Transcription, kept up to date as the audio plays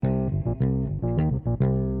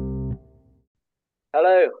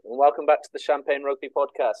Hello, and welcome back to the Champagne Rugby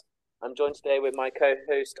podcast. I'm joined today with my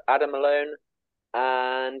co-host Adam Malone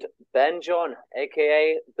and Ben John,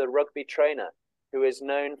 aka the rugby trainer, who is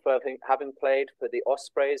known for having played for the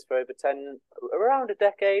Ospreys for around a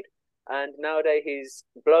decade, and nowadays he's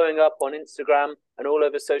blowing up on Instagram and all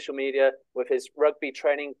over social media with his rugby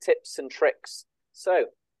training tips and tricks. So,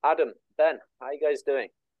 Adam, Ben, how are you guys doing?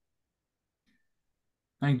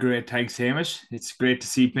 I'm great, thanks, Hamish. It's great to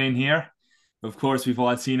see Ben here. Of course, we've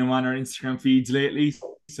all seen him on our Instagram feeds lately,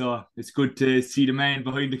 so it's good to see the man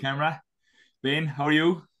behind the camera. Ben, how are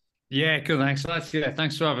you? Yeah, good. Thanks, lads. Yeah,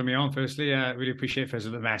 thanks for having me on. Firstly, really appreciate first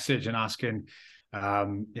of the message and asking, for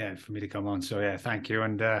me to come on. So yeah, thank you.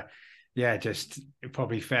 And yeah, just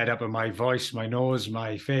probably fed up with my voice, my nose,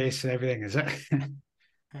 my face, everything. Is it?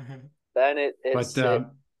 Ben, But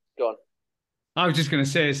gone. I was just going to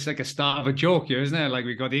say it's like a start of a joke here, isn't it? Like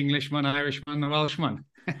we got the Englishman, Irishman, the Welshman,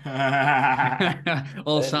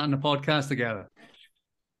 all sat in the podcast together.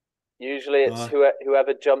 Usually it's Uh,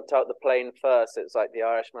 whoever jumped out the plane first. It's like the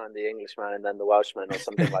Irishman, the Englishman, and then the Welshman or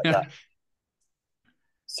something like that.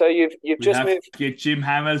 So you've we just have to moved. get Jim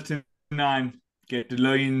Hamilton on, get the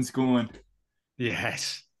Lions going.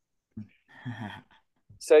 Yes.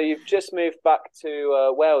 So you've just moved back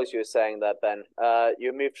to Wales. You were saying that, Ben.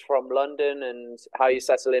 You moved from London, and how you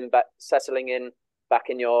settling in back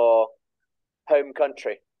in your home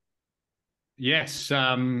country. Yes.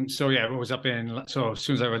 So yeah, I was up in. So as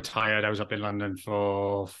soon as I retired, I was up in London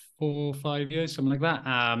for 4 or 5 years, something like that.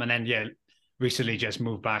 And then yeah, recently just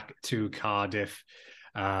moved back to Cardiff,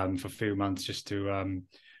 for a few months just to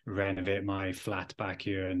renovate my flat back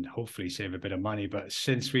here and hopefully save a bit of money. But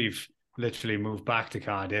since we've literally moved back to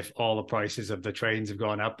Cardiff, all the prices of the trains have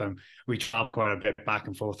gone up, and we travel quite a bit back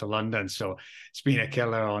and forth to London. So it's been a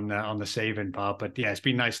killer on the saving part. But yeah, it's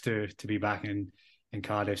been nice to be back in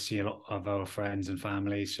Cardiff, see a lot of our friends and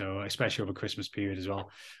family. So especially over Christmas period as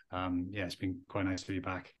well. Yeah, it's been quite nice to be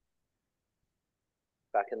back.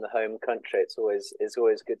 Back in the home country. It's always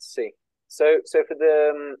good to see. So for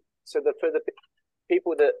the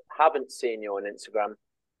people that haven't seen you on Instagram,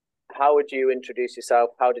 how would you introduce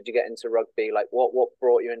yourself? How did you get into rugby? Like what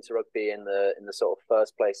brought you into rugby in the sort of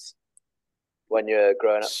first place when you're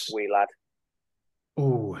growing up wee lad?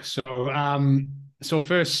 Oh, so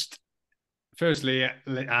firstly,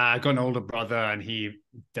 I got an older brother, and he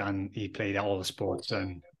played all the sports,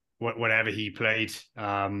 and whatever he played,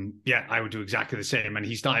 yeah, I would do exactly the same. And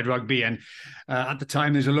he started rugby, and at the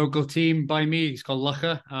time, there's a local team by me. It's called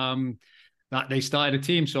Lucha. That they started a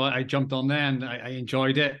team, so I jumped on there, and I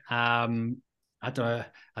enjoyed it. I had to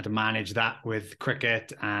manage that with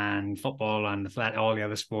cricket and football and all the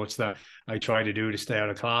other sports that I try to do to stay out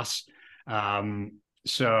of class.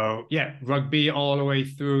 So yeah, rugby all the way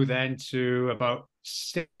through then to about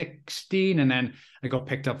 16, and then I got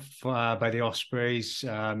picked up by the Ospreys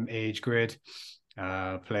age grade.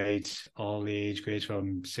 Played all the age grades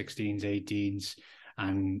from 16s, 18s,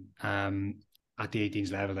 and at the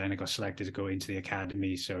 18s level, then I got selected to go into the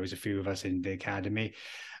academy. So there's a few of us in the academy.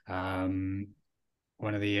 One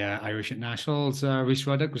of the Irish nationals, Rhys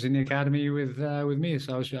Ruddock, was in the academy with me,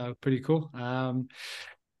 so that was pretty cool.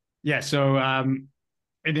 Yeah, so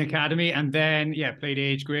in the academy, and then yeah, played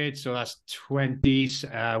age grade, so that's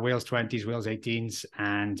 20s, Wales 20s, Wales 18s,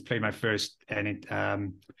 and played my first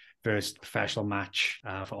professional match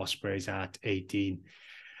for Ospreys at 18.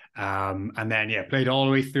 And then yeah, played all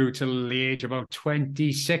the way through till the age of about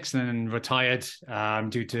 26, and then retired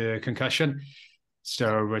due to concussion.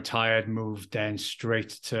 So retired, moved then straight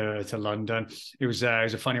to London. It was a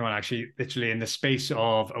funny one, actually. Literally in the space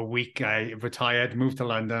of a week, I retired, moved to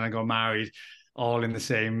London, I got married, all in the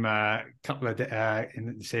same couple of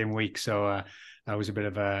in the same week. So that was a bit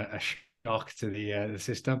of a shock to the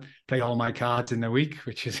system. Played all my cards in the week,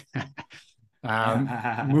 which is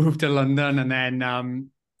moved to London, and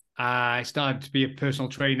then I started to be a personal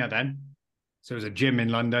trainer then. So it was a gym in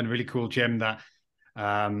London, really cool gym that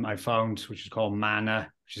I found, which is called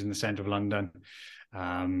Manor, which is in the centre of London.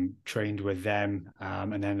 Trained with them,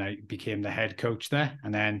 and then I became the head coach there.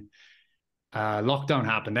 And then lockdown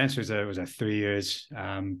happened then, so it was a 3 years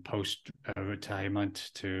post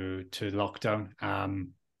retirement to lockdown.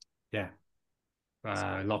 Yeah,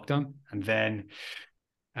 lockdown, and then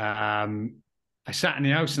I sat in the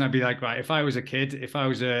house, and I'd be like, right, if I was a kid, if I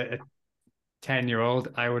was a 10-year-old,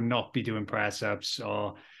 I would not be doing press ups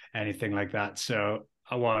or anything like that. So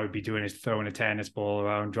what I would be doing is throwing a tennis ball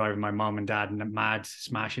around, driving my mom and dad mad,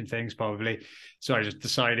 smashing things probably. So I just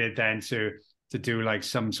decided then to do like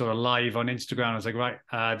some sort of live on Instagram. I was like, right,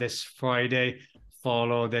 this Friday,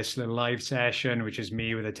 follow this little live session, which is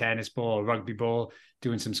me with a tennis ball, a rugby ball,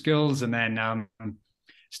 doing some skills, and then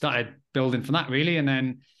started building from that really. And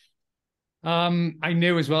then I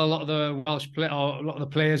knew as well a lot of the a lot of the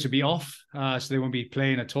players would be off, so they won't be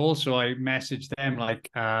playing at all. So I messaged them like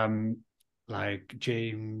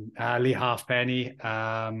James Lee Halfpenny,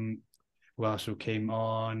 who else who came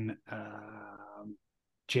on?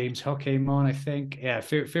 James Hook came on, I think. Yeah, a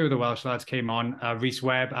few of the Welsh lads came on. Rhys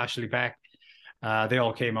Webb, Ashley Beck, they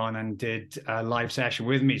all came on and did a live session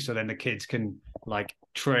with me. So then the kids can like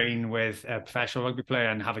train with a professional rugby player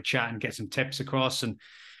and have a chat and get some tips across. And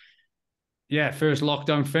yeah, first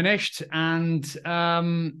lockdown finished, and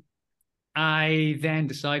I then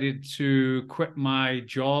decided to quit my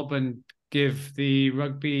job and give the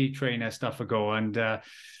rugby trainer stuff a go. And at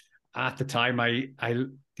the time, I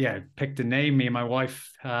picked a name. Me and my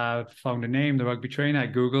wife found a name, the rugby trainer. I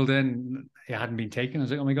Googled it, and it hadn't been taken. I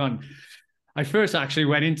was like, oh my God. I first actually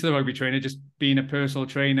went into the rugby trainer just being a personal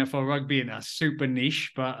trainer for rugby, and that's super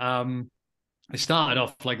niche. But I started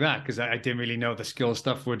off like that because I didn't really know the skill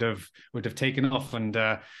stuff would have taken off, and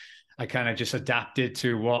I kind of just adapted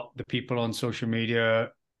to what the people on social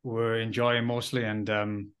media were enjoying mostly, and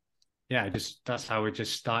that's how it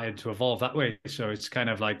just started to evolve that way. So it's kind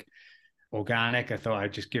of like organic. I thought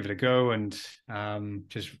I'd just give it a go and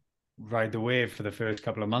just ride the wave for the first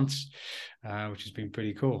couple of months, which has been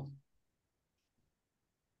pretty cool.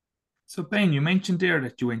 So Ben, you mentioned there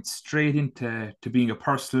that you went straight into being a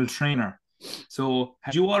personal trainer. So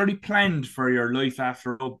had you already planned for your life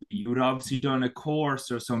after rugby? You would obviously done a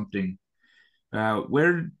course or something.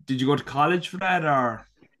 Where did you go to college for that, or?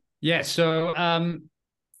 Yeah, so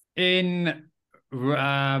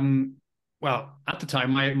well, at the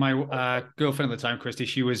time, my girlfriend at the time, Christy,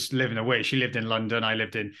 she was living away. She lived in London. I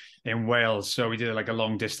lived in Wales. So we did like a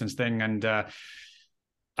long distance thing, and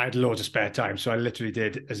I had loads of spare time. So I literally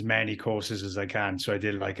did as many courses as I can. So I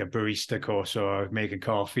did like a barista course or making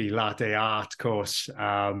coffee, latte art course.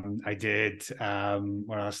 I did,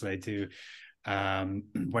 what else did I do? I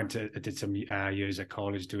did some years at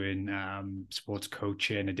college doing sports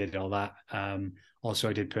coaching. I did all that. Also,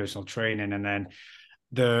 I did personal training, and then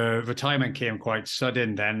the retirement came quite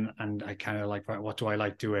sudden then, and I kind of like, right, what do I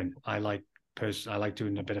like doing? I like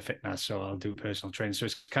doing a bit of fitness, so I'll do personal training. So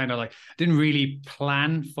it's kind of like, didn't really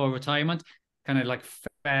plan for retirement, kind of like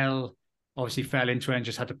fell into it and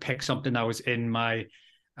just had to pick something that was in my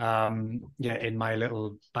in my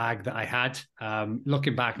little bag that I had.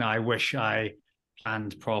 Looking back now, I wish I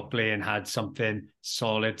planned properly and had something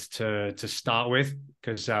solid to start with,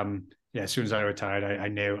 because as soon as I retired, I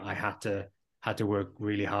knew I had to work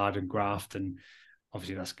really hard and graft, and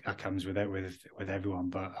obviously that comes with it with everyone.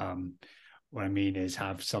 But what I mean is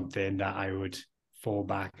have something that I would fall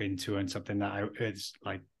back into, and something that it's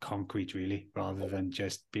like concrete really, rather than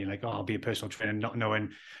just being like, oh, I'll be a personal trainer, not knowing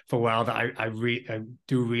for well that I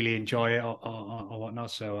do really enjoy it or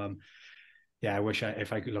whatnot. So I wish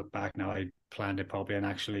if I could look back now, I planned it properly and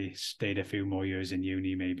actually stayed a few more years in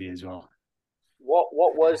uni maybe as well.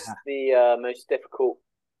 What was the most difficult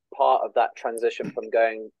part of that transition from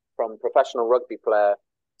going from professional rugby player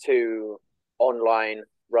to online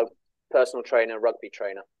personal trainer, rugby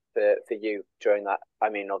trainer for you during that? I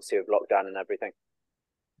mean, obviously with lockdown and everything.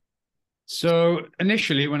 So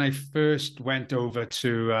initially, when I first went over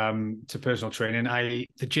to personal training,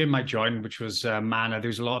 the gym I joined, which was Mana, there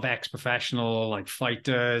was a lot of ex-professional like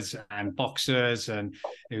fighters and boxers, and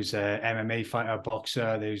there was a MMA fighter,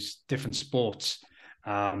 boxer. There's different sports.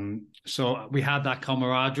 So we had that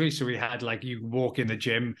camaraderie. So we had like, you walk in the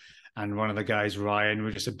gym and one of the guys, Ryan,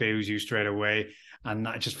 would just abuse you straight away. And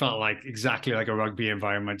that just felt like exactly like a rugby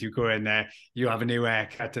environment. You go in there, you have a new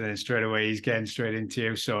haircut, and then straight away he's getting straight into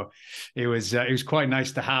you. So it was quite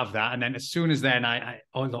nice to have that. And then as soon as then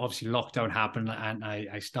obviously lockdown happened, and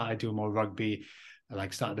I started doing more rugby,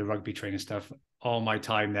 like started the rugby training stuff. All my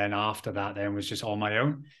time then after that then was just on my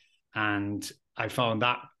own. And I found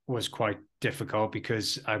that was quite difficult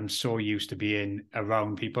because I'm so used to being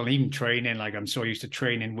around people, even training, like I'm so used to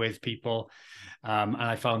training with people. And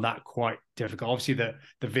I found that quite difficult. Obviously,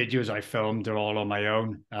 the videos I filmed are all on my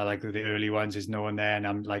own. Like the early ones, there's no one there, and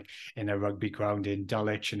I'm like in a rugby ground in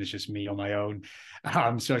Dulwich, and it's just me on my own.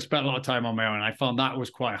 So I spent a lot of time on my own. And I found that was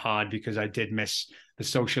quite hard because I did miss the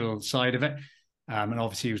social side of it. And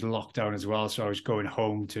obviously, it was lockdown as well, so I was going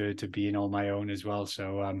home to being on my own as well.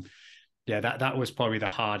 So that was probably the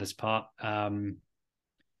hardest part. And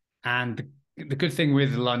the good thing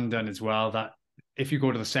with London as well, that if you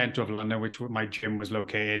go to the centre of London, which my gym was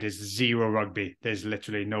located, is zero rugby. There's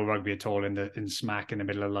literally no rugby at all in smack in the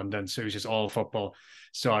middle of London. So it was just all football.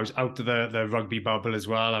 So I was out of the rugby bubble as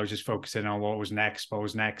well. I was just focusing on what was next.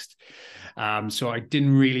 So I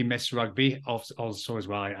didn't really miss rugby. Also as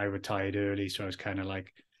well, I retired early, so I was kind of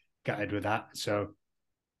like gutted with that. So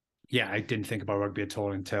yeah, I didn't think about rugby at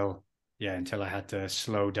all until I had to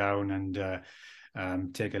slow down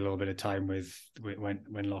and take a little bit of time with when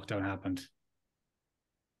lockdown happened.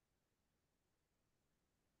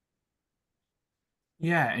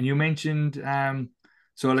 Yeah, and you mentioned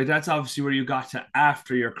so like that's obviously where you got to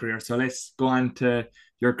after your career. So let's go on to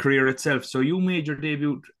your career itself. So you made your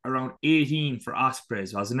debut around 18 for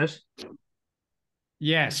Ospreys, wasn't it?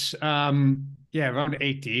 Yes. Yeah, around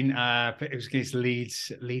 18. It was against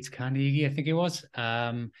Leeds Carnegie, I think it was.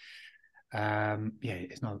 Yeah,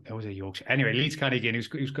 it was a Yorkshire. Anyway, Leeds Carnegie, and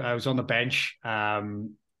I was on the bench.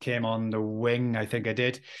 Came on the wing, I think I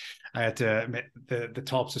did. I had to, the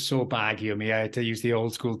tops are so baggy on me. I had to use the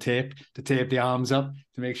old school tape to tape the arms up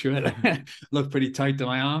to make sure it looked pretty tight to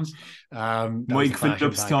my arms. That was Mike the fashion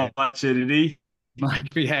Phillips back taught you, did he? then.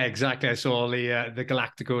 Yeah, exactly. I saw the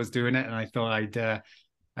Galacticos doing it, and I thought I'd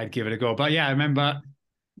give it a go. But yeah, I remember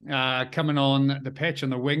coming on the pitch on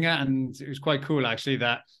the winger, and it was quite cool actually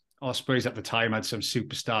that Ospreys at the time had some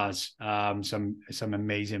superstars, some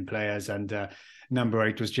amazing players, and number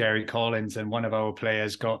 8 was Jerry Collins, and one of our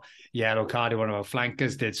players got yellow carded, one of our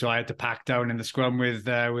flankers did, so I had to pack down in the scrum with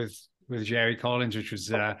Jerry Collins, which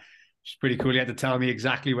was pretty cool. He had to tell me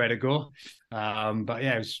exactly where to go, but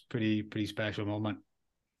yeah, it was pretty special moment.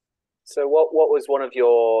 So what was one of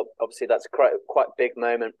your, obviously that's quite big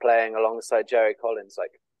moment playing alongside Jerry Collins,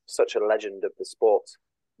 like such a legend of the sport.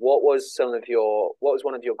 What was one of your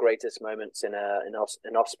greatest moments in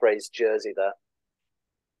an Ospreys jersey there?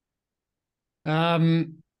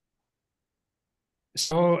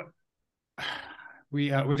 So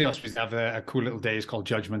we with the Ospreys have a cool little day. It's called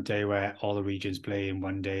Judgment Day, where all the regions play in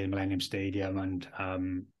one day in Millennium Stadium, and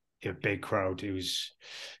a big crowd. It was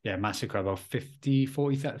massive crowd, about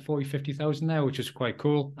 50,000 there, which was quite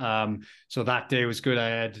cool. So that day was good. I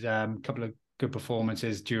had a couple of good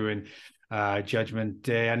performances during Judgment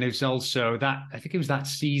Day, and it was also that, I think it was that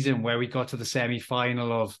season where we got to the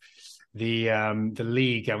semi-final of the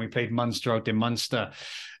league, and we played Munster out in Munster,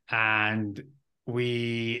 and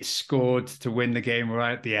we scored to win the game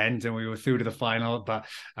right at the end, and we were through to the final. But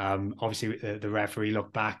obviously the referee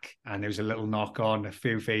looked back, and there was a little knock on a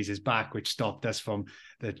few phases back, which stopped us from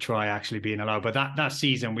the try actually being allowed. But that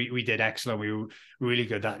season we did excellent. We were really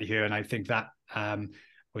good that year, and I think that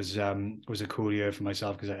was a cool year for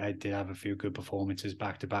myself, because I did have a few good performances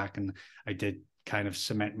back to back, and I did kind of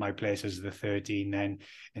cement my place as the 13 then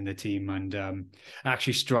in the team, and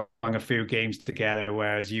actually strung a few games together,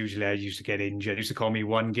 whereas usually I used to get injured. They used to call me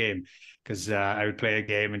one game, because I would play a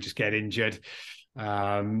game and just get injured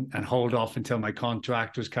and hold off until my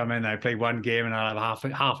contract was coming. I'd play one game and I'll have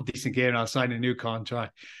half a decent game and I'll sign a new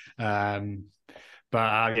contract. But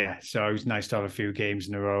so it was nice to have a few games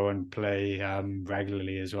in a row and play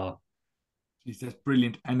regularly as well. Jeez, that's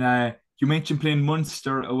brilliant. And you mentioned playing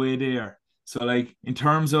Munster away there. So, like, in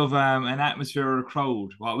terms of an atmosphere or a crowd,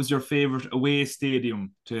 what was your favourite away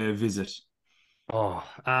stadium to visit? Oh,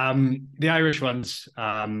 the Irish ones.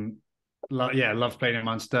 Love playing in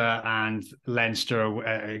Munster and Leinster.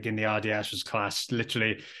 Again, the RDS was class.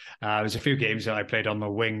 Literally, there's a few games that I played on the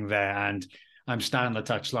wing there, and I'm standing on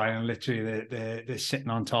the touchline, and literally they're sitting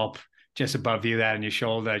on top, just above you there on your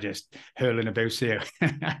shoulder, just hurling about you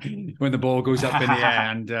when the ball goes up in the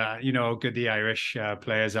air. And you know how good the Irish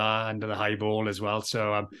players are under the high ball as well.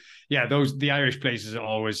 So the Irish places are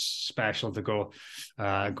always special to go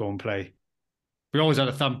and play. We always had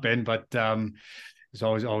a thump in, but it's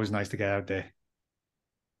always nice to get out there.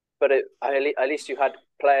 But at least you had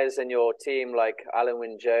players in your team like Alan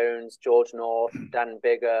Wynne-Jones, George North, Dan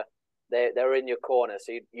Bigger. They were in your corner,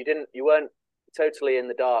 so you weren't totally in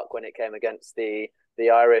the dark when it came against the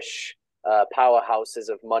Irish powerhouses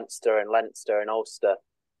of Munster and Leinster and Ulster.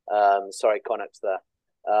 Connacht there.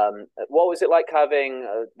 What was it like having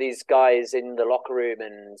these guys in the locker room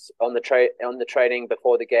and on the training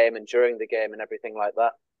before the game and during the game and everything like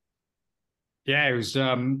that? Yeah, it was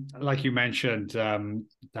like you mentioned, Dan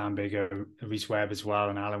Bigger, Rhys Webb as well,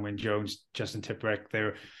 and Alan Wynne-Jones, Justin Tipuric.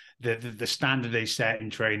 They're the standard they set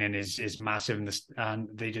in training is massive, and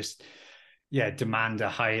they just demand a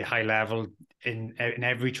high level in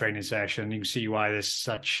every training session. You can see why there's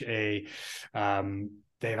such a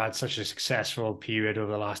they've had such a successful period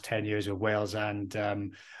over the last 10 years with Wales, and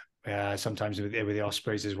sometimes with the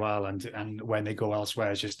Ospreys as well. And when they go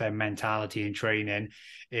elsewhere, it's just their mentality in training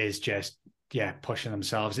is just pushing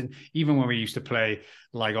themselves. And even when we used to play,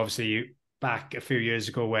 like obviously back a few years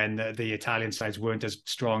ago when the Italian sides weren't as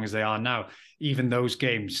strong as they are now, even those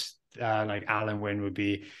games, like Alan Wynne would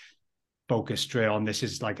be focused straight on, this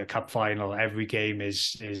is like a cup final. Every game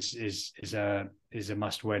is a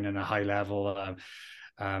must win and a high level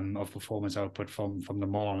of performance output from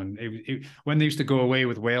them all. And when they used to go away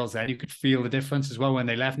with Wales, then you could feel the difference as well when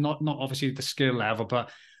they left. Not obviously the skill level,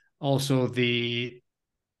 but also the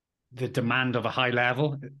demand of a high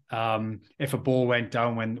level. If a ball went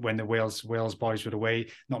down when the Wales boys were away,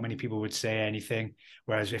 not many people would say anything.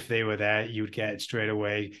 Whereas if they were there, you'd get it straight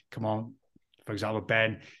away. Come on, for example,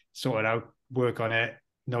 Ben, sort it out, work on it,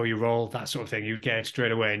 know your role, that sort of thing. You'd get it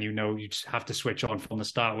straight away, and you just have to switch on from the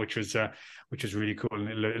start, which was really cool,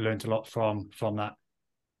 and learned a lot from that.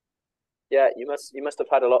 Yeah, you must have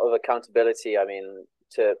had a lot of accountability. I mean,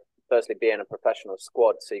 to firstly be in a professional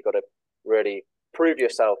squad, so you got to really prove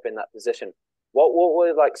yourself in that position. What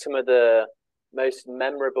were like some of the most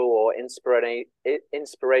memorable or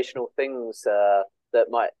inspirational things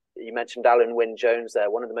you mentioned Alan Wynne Jones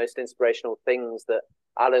there. One of the most inspirational things that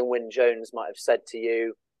Alan Wynne Jones might have said to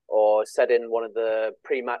you, or said in one of the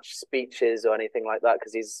pre-match speeches or anything like that,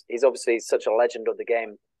 because he's obviously such a legend of the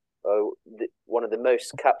game. One of the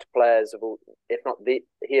most capped players of all, if not he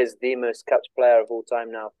is the most capped player of all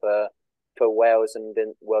time now for Wales and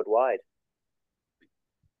worldwide.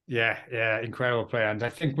 Yeah, incredible player. And I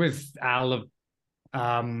think with Al,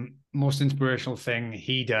 most inspirational thing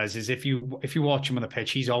he does is if you watch him on the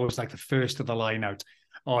pitch, he's always like the first of the line out,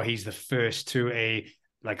 or he's the first to a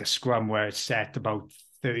scrum where it's set about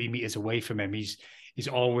 30 meters away from him. He's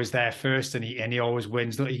always there first, and he always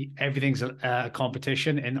wins. Everything's a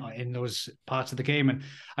competition in those parts of the game. And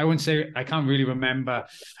I wouldn't say, I can't really remember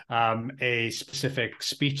a specific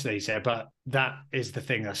speech that he said, but that is the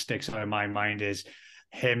thing that sticks out in my mind, is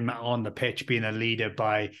him on the pitch being a leader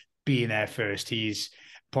by being there first. He's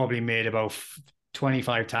probably made about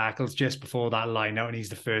 25 tackles just before that line out, and he's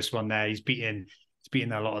the first one there. He's beating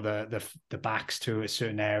a lot of the backs to a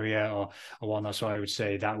certain area or whatnot. So I would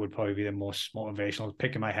say that would probably be the most motivational.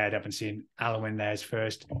 Picking my head up and seeing Alan Wynne there's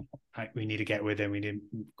first. We need to get with him. We need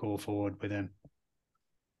to go forward with him.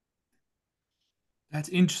 That's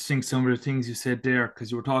interesting, some of the things you said there,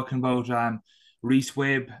 because you were talking about Rhys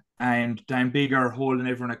Webb and Dan Biggar holding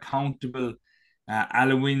everyone accountable,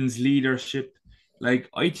 Alan Wynne's leadership. Like,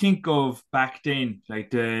 I think of back then,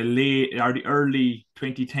 like the late or the early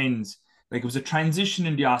 2010s, like it was a transition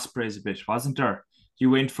in the Ospreys a bit, wasn't there?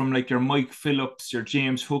 You went from like your Mike Phillips, your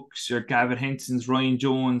James Hooks, your Gavin Hensons, Ryan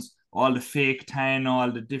Jones, all the fake tan,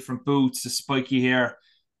 all the different boots, the spiky hair.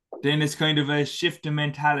 Then it's kind of a shift in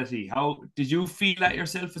mentality. How did you feel that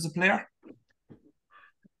yourself as a player?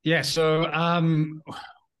 Yeah, so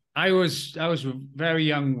I was very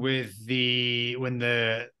young when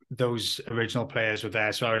those original players were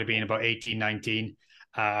there. So I would have been about 18, 19.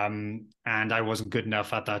 And I wasn't good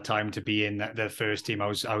enough at that time to be in the first team. I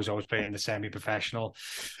was always playing the semi-professional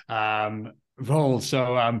role.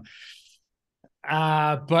 So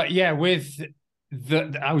but yeah,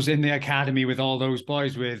 I was in the academy with all those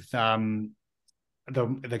boys, with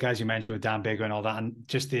the guys you mentioned with Dan Biggar and all that, and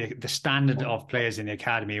just the standard of players in the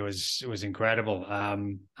academy was incredible.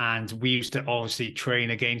 And we used to obviously train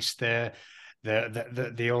against the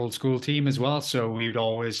old school team as well. So we would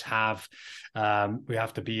always have we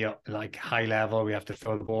have to be like high level. We have to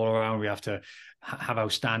throw the ball around. We have to have our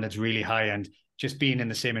standards really high. And just being in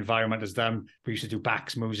the same environment as them, we used to do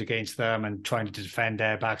backs moves against them and trying to defend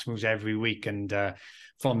their backs moves every week. And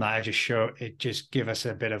from that, it just give us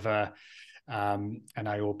a bit of an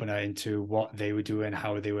eye opener into what they were doing,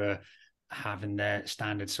 how they were having their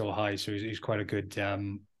standards so high. So it was quite a good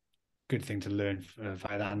thing to learn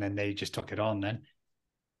via that. And then they just took it on then.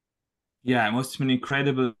 Yeah, it must have been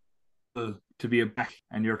incredible to be a back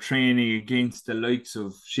and you're training against the likes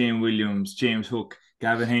of Shane Williams, James Hook,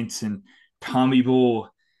 Gavin Henson, Tommy Bowe,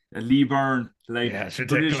 Lee Byrne, like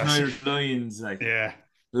British and Irish Lions. Like, yeah.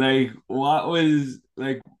 Like, what was,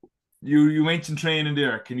 like, you mentioned training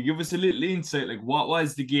there. Can you give us a little insight? Like, what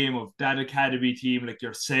was the game of that academy team, like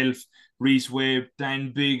yourself, Rhys Webb,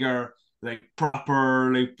 Dan Biggar, like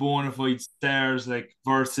proper, like bona fide stars, like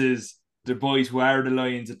versus the boys who are the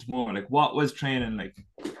Lions at the moment? Like, what was training like?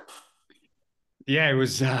 Yeah, it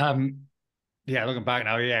was looking back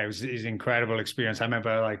now, it was an incredible experience. I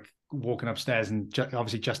remember like walking upstairs and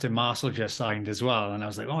obviously Justin Marshall just signed as well, and I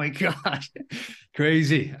was like, oh my god,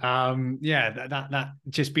 crazy. That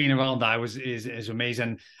just being around that is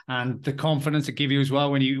amazing, and the confidence it give you as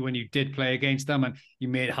well when you did play against them and you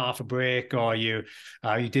made half a break or you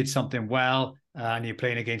did something well. and you're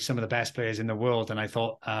playing against some of the best players in the world. And I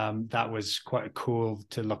thought that was quite cool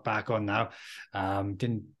to look back on now.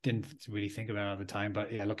 Didn't really think about it at the time,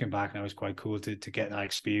 but yeah, looking back now, it was quite cool to get that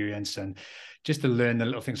experience and just to learn the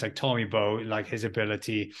little things like Tommy Bowe, like his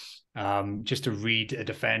ability just to read a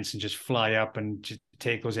defense and just fly up and just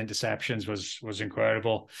take those interceptions was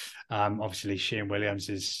incredible. Obviously, Shane Williams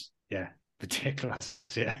is ridiculous.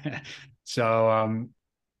 Yeah, so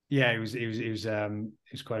yeah, it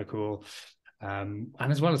was quite cool. And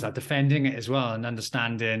as well as that, defending it as well and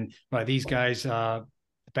understanding, right, these guys are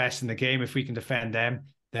the best in the game. If we can defend them,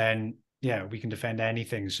 then yeah, we can defend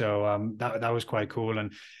anything. So that was quite cool.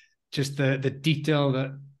 And just the detail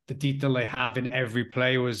they have in every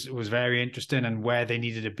play was very interesting, and where they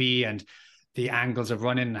needed to be and the angles of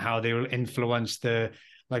running and how they will influence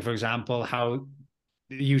like, for example, how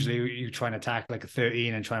usually you try and attack like a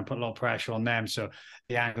 13 and try and put a lot of pressure on them. So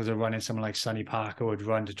the angles of running, someone like Sonny Parker would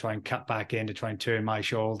run to try and cut back in to try and turn my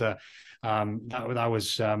shoulder. That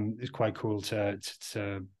was quite cool to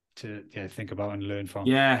think about and learn from.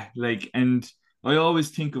 Yeah, and I always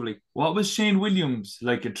think of what was Shane Williams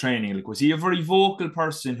like at training? Like, was he a very vocal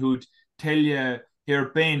person who'd tell you,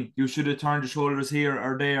 here, Ben, you should have turned your shoulders here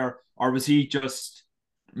or there, or was he just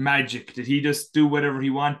magic? Did he just do whatever he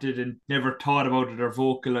wanted and never thought about it or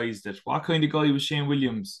vocalized it? What kind of guy was Shane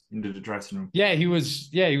Williams into the dressing room? Yeah, he was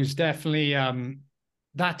definitely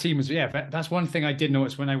that team was, that's one thing I did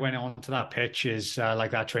notice when I went onto that pitch is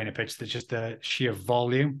like that training pitch, that just the sheer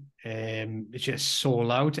volume. It's just so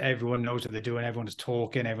loud. Everyone knows what they're doing. Everyone's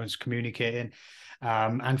talking. Everyone's communicating.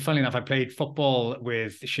 And funnily enough, I played football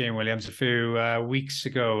with Shane Williams a few weeks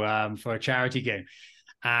ago for a charity game.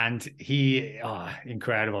 And he,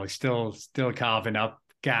 incredible. He's still carving up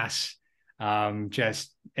gas,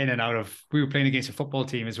 just in and out of. We were playing against a football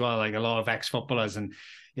team as well, like a lot of ex-footballers, and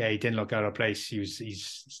yeah, he didn't look out of place.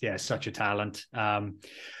 He's such a talent.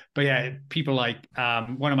 But yeah, people like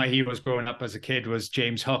one of my heroes growing up as a kid was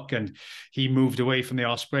James Hook, and he moved away from the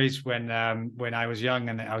Ospreys when I was young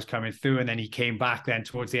and I was coming through, and then he came back then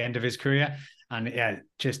towards the end of his career. And yeah,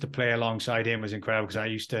 just to play alongside him was incredible, because I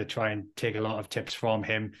used to try and take a lot of tips from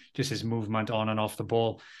him, just his movement on and off the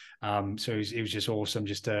ball. So it was just awesome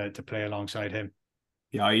just to play alongside him.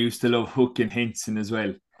 Yeah, I used to love Hook and Henson as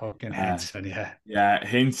well. Hook and Henson, yeah. Yeah,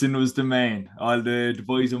 Henson was the man. All the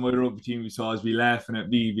boys on my rugby team saw us be laughing at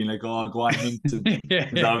me, being like, "Oh, go on, Henson."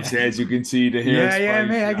 Because obviously, as you can see, the hair. Yeah,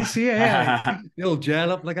 mate, I can see it. Yeah, it'll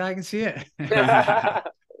gel up like I can see it.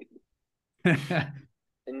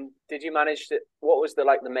 And did you manage to? What was the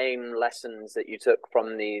main lessons that you took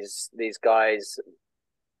from these guys,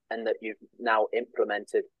 and that you've now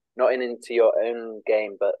implemented not into your own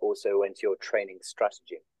game, but also into your training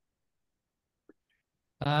strategy?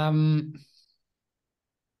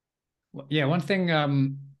 Yeah, one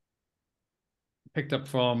thing picked up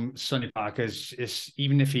from Sonny Parker is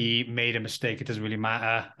even if he made a mistake, it doesn't really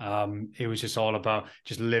matter. It was just all about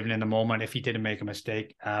just living in the moment. If he didn't make a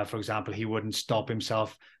mistake, for example, he wouldn't stop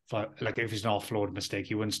himself if it's an offload mistake,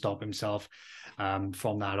 he wouldn't stop himself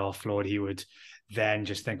from that offload. He would then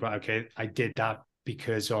just think, right, okay, I did that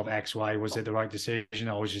because of X, Y. Was it the right decision,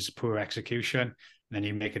 or was it just poor execution? And then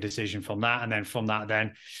he'd make a decision from that. And then from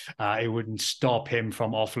that, it wouldn't stop him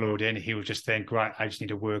from offloading. He would just think, right, I just need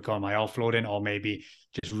to work on my offloading, or maybe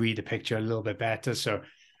just read the picture a little bit better. So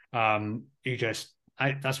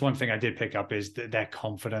that's one thing I did pick up, is their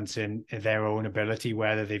confidence in their own ability,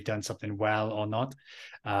 whether they've done something well or not.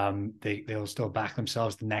 They'll still back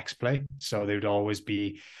themselves the next play. So they would always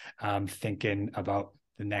be thinking about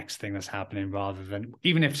the next thing that's happening, rather than,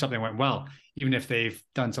 even if something went well, even if they've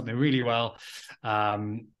done something really well,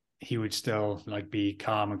 he would still be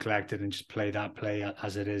calm and collected and just play that play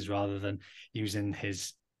as it is, rather than using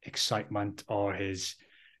his excitement or his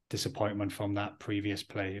disappointment from that previous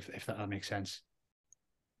play, if that makes sense.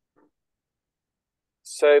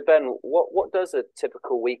 So Ben, what does a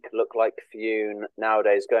typical week look like for you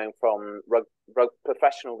nowadays, going from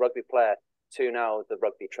professional rugby player to now the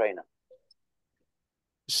rugby trainer?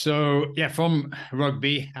 So yeah, from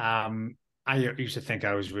rugby, I used to think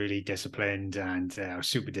I was really disciplined and I was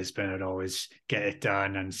super disciplined. I'd always get it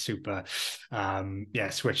done and super,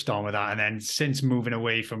 switched on with that. And then since moving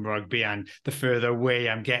away from rugby, and the further away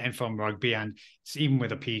I'm getting from rugby, and even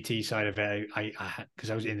with the PT side of it, I because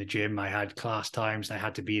I was in the gym, I had class times, and I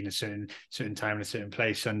had to be in a certain time in a certain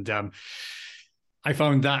place. And I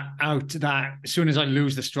found that out, that as soon as I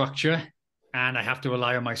lose the structure and I have to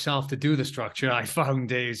rely on myself to do the structure, I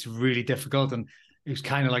found it's really difficult. And it's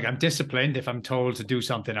kind of like I'm disciplined. If I'm told to do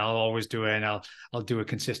something, I'll always do it, and I'll do it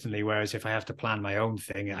consistently. Whereas if I have to plan my own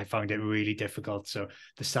thing, I find it really difficult. So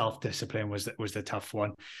the self-discipline was the tough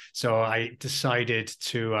one. So I decided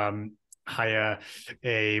to hire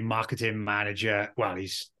a marketing manager. Well,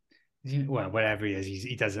 whatever he is,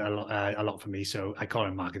 he does a lot for me. So I call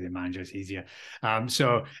him marketing manager. It's easier.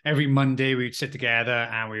 So every Monday we would sit together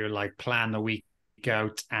and we would like plan the week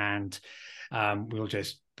out, and we'll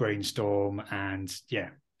just brainstorm, and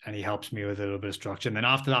he helps me with a little bit of structure. And then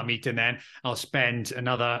after that meeting, then I'll spend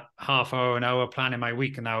another half hour, an hour planning my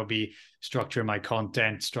week, and that will be structuring my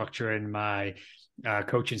content, structuring my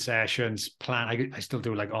coaching sessions. I still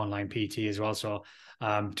do like online PT as well, so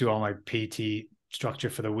do all my PT structure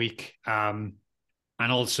for the week, and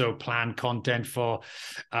also plan content for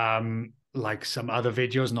like some other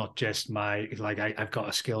videos, not just I've got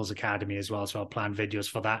a skills academy as well, so I'll plan videos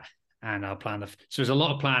for that, and I'll plan so there's a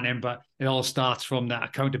lot of planning, but it all starts from that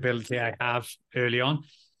accountability I have early on.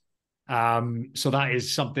 So that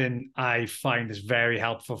is something I find is very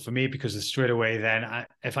helpful for me, because straight away then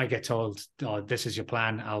if I get told, oh, this is your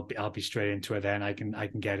plan, I'll be straight into it. Then I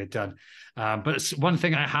can get it done. But it's one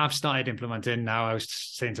thing I have started implementing now, I was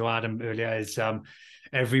saying to Adam earlier, is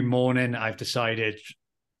every morning I've decided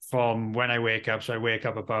from when I wake up. So I wake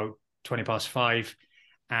up about 5:20,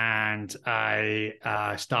 and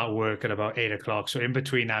I start work at about 8:00. So in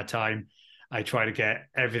between that time, I try to get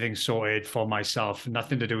everything sorted for myself.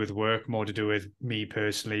 Nothing to do with work, more to do with me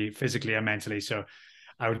personally, physically and mentally. So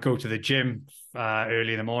I would go to the gym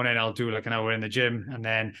early in the morning. I'll do like an hour in the gym, and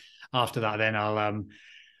then after that, then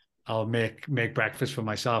I'll make breakfast for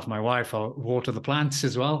myself, my wife. I'll water the plants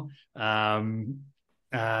as well.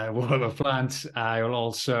 Water the plants. I will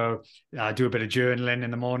also do a bit of journaling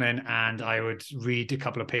in the morning, and I would read a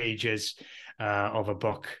couple of pages of a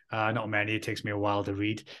book. Not many. It takes me a while to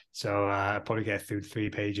read, so I probably get through 3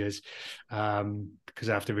 pages because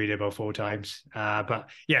I have to read it about 4 times. But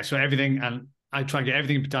yeah, so everything, and I try and get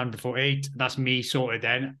everything done before 8. That's me sorted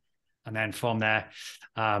then. And then from there,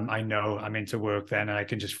 I know I'm into work then, and I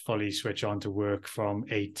can just fully switch on to work from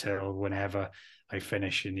 8 till whenever I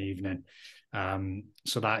finish in the evening.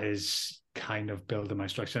 So that is kind of building my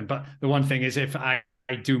structure. But the one thing is, if I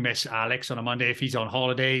do miss Alex on a Monday, if he's on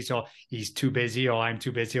holidays or he's too busy or I'm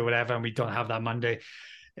too busy or whatever, and we don't have that Monday,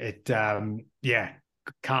 it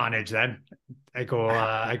carnage then. I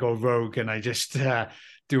go rogue, and I just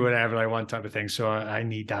do whatever I want type of thing. So I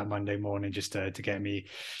need that Monday morning just to get me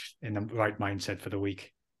in the right mindset for the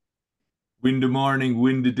week. Win the morning,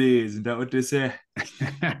 win the day, isn't that what they say?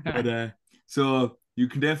 But so you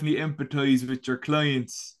can definitely empathize with your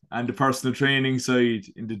clients and the personal training side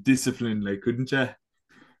in the discipline, like, couldn't you?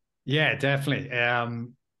 Yeah, definitely.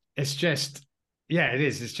 It's just, it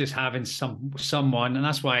is. It's just having someone, and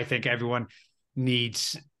that's why I think everyone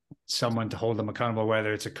needs someone to hold them accountable,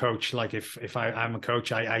 whether it's a coach. Like if I'm a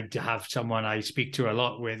coach, I have someone I speak to a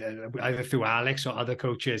lot with, either through Alex or other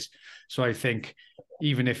coaches. So I think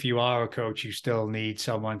even if you are a coach, you still need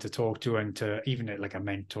someone to talk to, and to even like a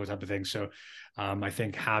mentor type of thing. So I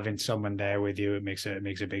think having someone there with you, it makes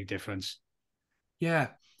a big difference. Yeah.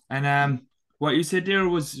 And what you said there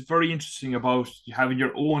was very interesting about having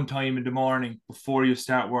your own time in the morning before you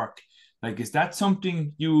start work. Like, is that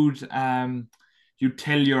something you'd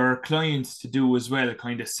tell your clients to do as well?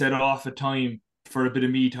 Kind of set off a time for a bit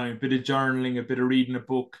of me time, a bit of journaling, a bit of reading a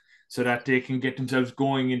book, so that they can get themselves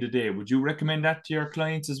going in the day. Would you recommend that to your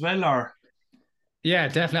clients as well, or? Yeah,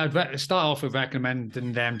 definitely. I'd start off with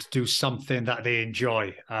recommending them to do something that they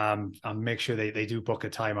enjoy, and make sure they do book a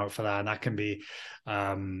time out for that. And that can be,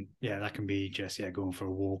 just going for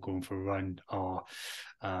a walk, going for a run, or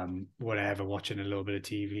whatever, watching a little bit of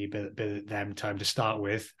TV, bit of them time to start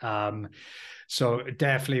with. So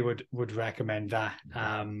definitely would recommend that.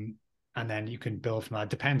 And then you can build from that. It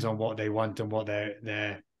depends on what they want and what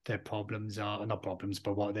their problems are, not problems,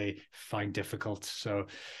 but what they find difficult. So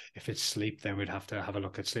if it's sleep, then we'd have to have a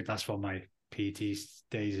look at sleep. That's what my PT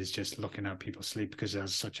days is, just looking at people's sleep, because it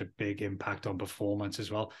has such a big impact on performance as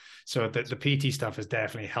well. So the PT stuff has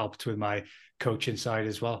definitely helped with my coaching side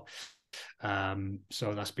as well.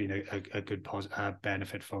 So that's been a good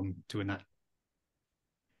benefit from doing that.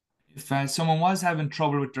 If someone was having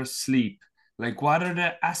trouble with their sleep, like, what are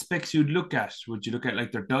the aspects you'd look at? Would you look at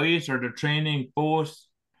like their diet or their training, both?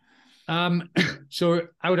 So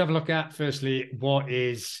I would have a look at, firstly, what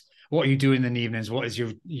are you doing in the evenings? What is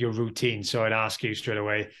your routine? So I'd ask you straight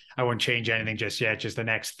away. I won't change anything just yet. Just the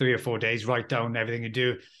next 3 or 4 days, write down everything you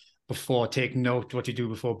do before. Take note what you do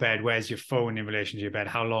before bed. Where's your phone in relation to your bed?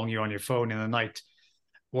 How long you're on your phone in the night?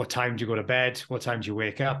 What time do you go to bed? What time do you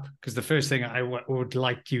wake up? Because the first thing I would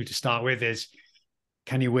like you to start with is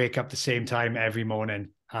can you wake up the same time every morning?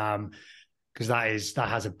 Because that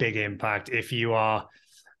has a big impact. If you're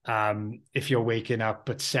waking up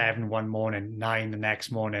at 7 one morning, 9 the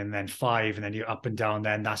next morning, and then 5, and then you're up and down,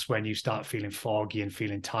 then that's when you start feeling foggy and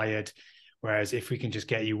feeling tired. Whereas if we can just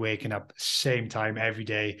get you waking up same time every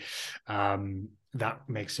day, that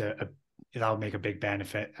makes that'll make a big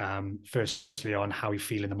benefit. Firstly, on how you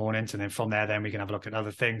feel in the mornings, and then from there, then we can have a look at other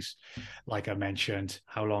things, like I mentioned,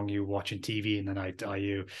 how long you watching TV in the night? Are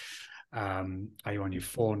you on your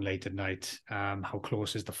phone late at night? How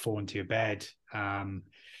close is the phone to your bed?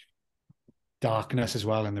 Darkness as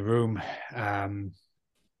well in the room.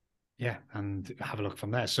 Yeah, and have a look from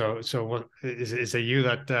there. So what is it you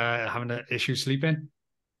that having an issue sleeping?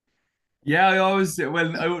 Yeah,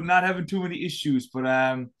 I'm not having too many issues, but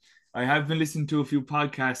I have been listening to a few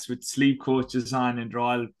podcasts with sleep coaches on, and they're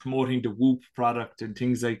all promoting the Whoop product and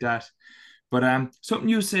things like that. But something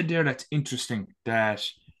you said there that's interesting that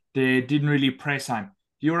they didn't really press on.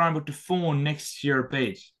 You were on with the phone next to your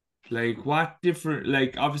bed. Like what different?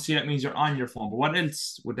 Like obviously that means you're on your phone, but what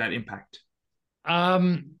else would that impact?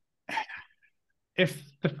 Um, if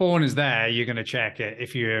the phone is there, you're going to check it.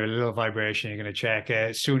 If you hear a little vibration, you're going to check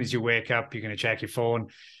it. As soon as you wake up, you're going to check your phone.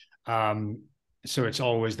 So it's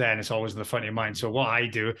always there, and it's always in the front of your mind. So what I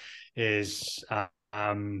do is I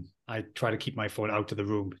try to keep my phone out of the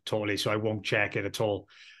room totally, so I won't check it at all.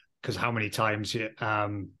 Because how many times do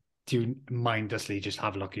you mindlessly just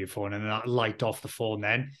have a look at your phone, and that light off the phone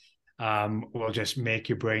then will just make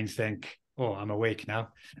your brain think, oh, I'm awake now.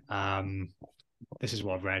 This is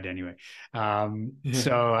what I've read anyway.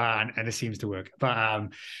 So and it seems to work. But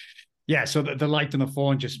yeah, so the light on the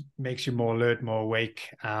phone just makes you more alert, more awake,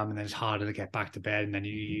 and then it's harder to get back to bed, and then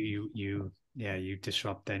you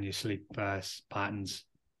disrupt then your sleep patterns.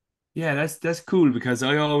 Yeah, that's cool because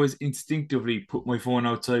I always instinctively put my phone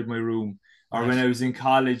outside my room. Or when Nice. I was in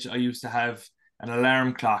college, I used to have an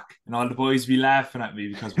alarm clock, and all the boys be laughing at me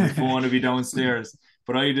because my phone would be downstairs.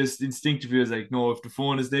 But I just instinctively was like, no, if the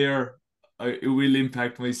phone is there, it will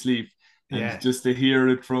impact my sleep. And Yeah. just to hear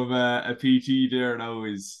it from a PT there now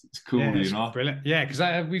is it's Yeah, cool, you it's know. brilliant. Yeah,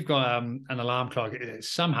 because we've got an alarm clock.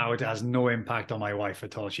 Somehow it has no impact on my wife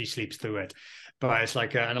at all. She sleeps through it, but it's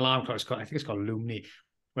like an alarm clock. I think it's called Lumni,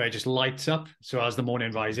 where it just lights up. So as the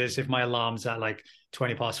morning rises, if my alarm's at like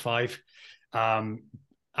 20 past 5,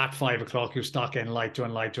 at 5 o'clock you'll start getting lighter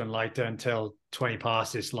and lighter and lighter until 20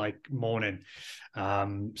 past is like morning.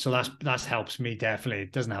 So that's helps me definitely.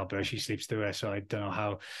 It doesn't help her. She sleeps through it, so I don't know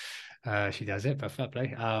how she does it, but fair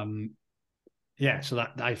play. Yeah, so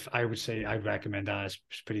that I would say I'd recommend that. It's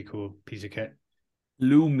a pretty cool piece of kit.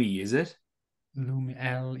 Lumi, is it? Lumi,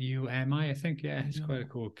 Lumi, I think. Yeah, it's quite a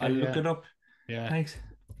cool I'll kit. look it up. Yeah. Thanks.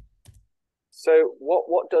 So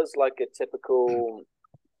what does like a typical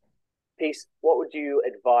piece? What would you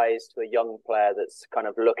advise to a young player that's kind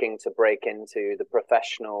of looking to break into the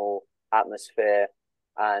professional atmosphere?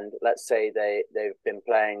 And let's say they've been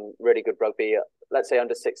playing really good rugby, let's say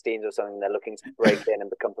under 16s or something, they're looking to break in and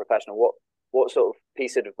become professional. What sort of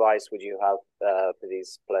piece of advice would you have for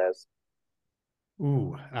these players?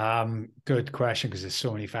 Ooh, good question, because there's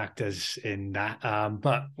so many factors in that.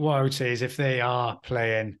 But what I would say is if they are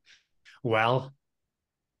playing well,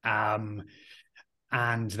 and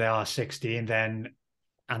they are 16, then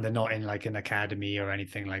and they're not in like an academy or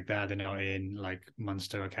anything like that. They're not in like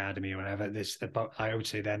Munster Academy or whatever. But I would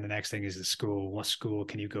say then the next thing is the school. What school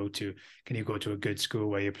can you go to? Can you go to a good school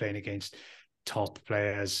where you're playing against top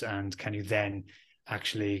players, and can you then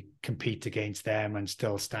actually compete against them and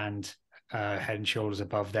still stand head and shoulders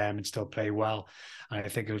above them and still play well? And I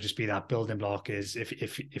think it'll just be that building block is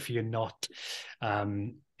if you're not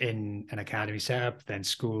in an academy setup, then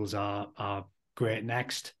schools are great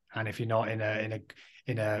next. And if you're not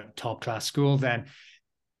in a top class school, then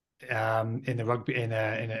in the rugby in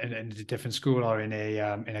a different school or in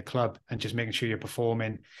a club, and just making sure you're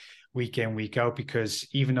performing week in, week out. Because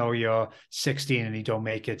even though you're 16 and you don't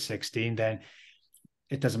make it 16, then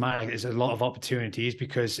it doesn't matter. There's a lot of opportunities,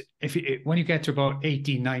 because when you get to about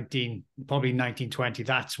 18, 19, probably 19, 20,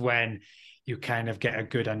 that's when you kind of get a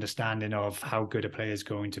good understanding of how good a player is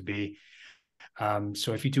going to be.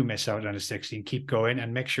 So if you do miss out under 16, keep going,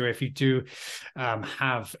 and make sure if you do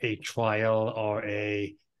have a trial or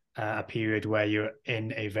a period where you're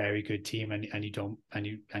in a very good team and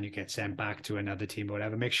you get sent back to another team or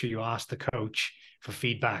whatever, make sure you ask the coach for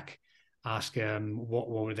feedback. Ask what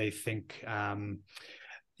would they think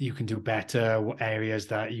you can do better, what areas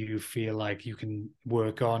that you feel like you can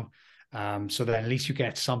work on, so that at least you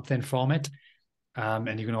get something from it.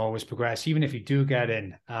 And you can always progress, even if you do get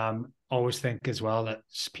in. Always think as well that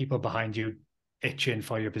people behind you itching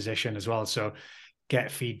for your position as well. So get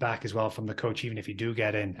feedback as well from the coach, even if you do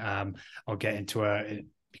get in, or get into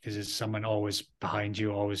because there's someone always behind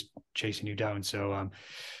you, always chasing you down. So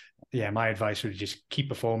my advice would just keep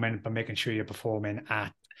performing, but making sure you're performing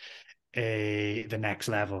at the next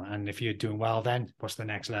level. And if you're doing well, then what's the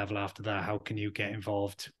next level after that? How can you get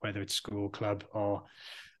involved, whether it's school, club, or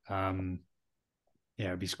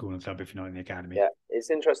it'd be school and club if you're not in the academy. Yeah, it's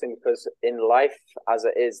interesting because in life as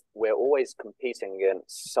it is, we're always competing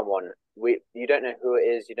against someone. You don't know who it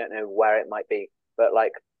is, you don't know where it might be, but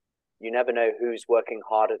like you never know who's working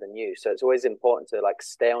harder than you. So it's always important to like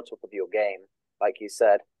stay on top of your game, like you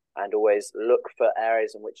said, and always look for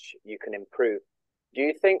areas in which you can improve. Do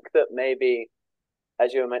you think that maybe,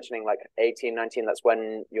 as you were mentioning, like 18, 19, that's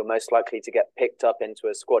when you're most likely to get picked up into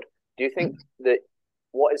a squad? Do you think that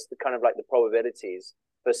what is the kind of like the probabilities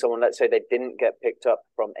for someone, let's say they didn't get picked up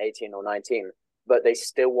from 18 or 19, but they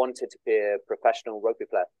still wanted to be a professional rugby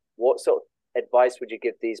player? What sort of advice would you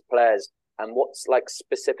give these players? And what's like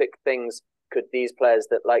specific things could these players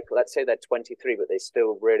that, like, let's say they're 23, but they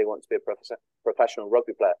still really want to be a professional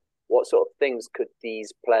rugby player, what sort of things could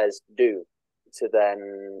these players do to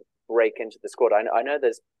then break into the squad? I know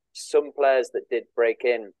there's some players that did break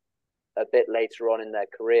in a bit later on in their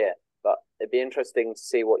career, but it'd be interesting to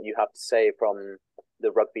see what you have to say from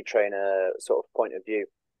the rugby trainer sort of point of view.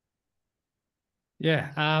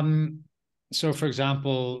 Yeah. So, for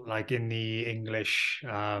example, like in the English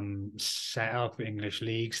setup, English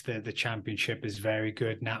leagues, the championship is very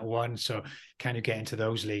good, Nat 1. So can you get into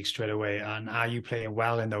those leagues straight away? And are you playing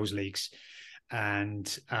well in those leagues? And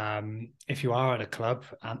if you are at a club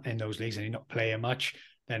in those leagues and you're not playing much,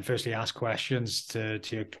 then firstly ask questions to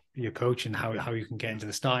your coach and how you can get into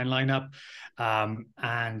the starting lineup.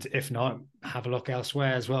 And if not, have a look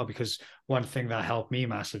elsewhere as well, because one thing that helped me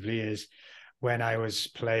massively is when I was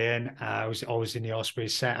playing, I was always in the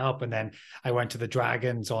Ospreys setup, and then I went to the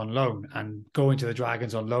Dragons on loan. And going to the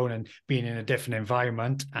Dragons on loan and being in a different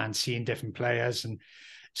environment and seeing different players and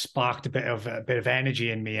sparked a bit of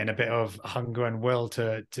energy in me and a bit of hunger and will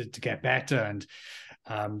to get better.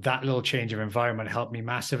 And that little change of environment helped me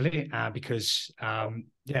massively because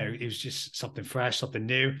it was just something fresh, something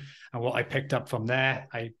new. And what I picked up from there,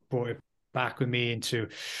 I brought it back with me into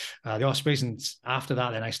the Ospreys, and after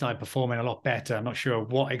that then I started performing a lot better. I'm not sure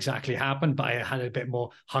what exactly happened, but I had a bit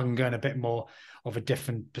more hunger and a bit more of a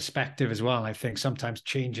different perspective as well. And I think sometimes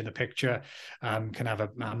changing the picture can have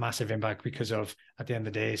a massive impact, because of, at the end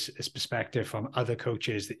of the day, it's perspective from other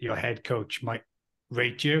coaches that your head coach might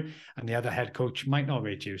rate you and the other head coach might not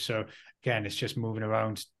rate you. So again, it's just moving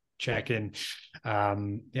around, checking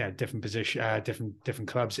different position, different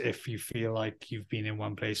clubs. If you feel like you've been in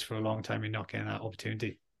one place for a long time, you're not getting that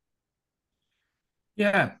opportunity.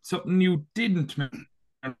 Yeah, something you didn't mention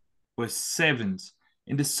was sevens.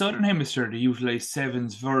 In the Southern Hemisphere, they utilize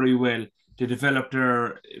sevens very well. They develop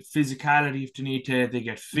their physicality if they need to, they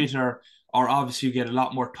get fitter, or obviously you get a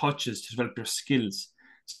lot more touches to develop their skills.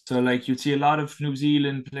 So like you'd see a lot of New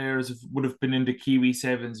Zealand players would have been in the Kiwi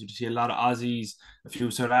sevens, you'd see a lot of Aussies, a few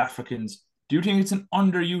South Africans. Do you think it's an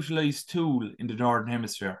underutilized tool in the Northern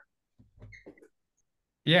Hemisphere?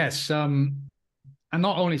 Yes, and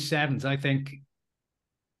not only sevens, I think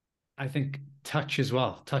touch as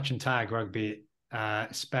well, touch and tag rugby,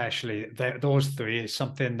 especially those three, is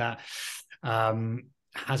something that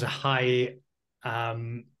has a high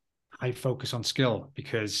focus on skill,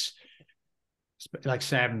 because like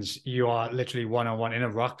sevens, you are literally one-on-one in a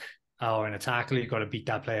ruck or in a tackle. You've got to beat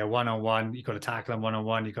that player one-on-one. You've got to tackle them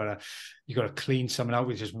one-on-one. You've got to clean someone out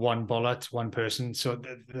with just one bullet, one person. So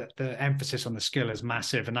the emphasis on the skill is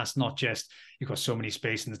massive. And that's not just, you've got so many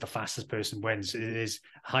space and the fastest person wins. It is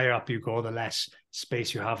higher up you go, the less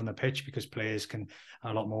space you have on the pitch, because players can are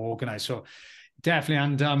a lot more organized. So definitely.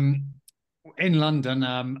 And in London,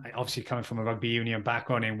 obviously coming from a rugby union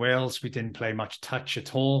background in Wales, we didn't play much touch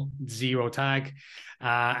at all, zero tag.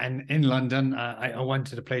 And in London, I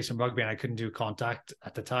wanted to play some rugby and I couldn't do contact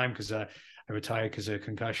at the time because I retired because of a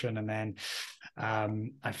concussion. And then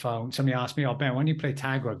I found somebody asked me, "Oh, Ben, when you play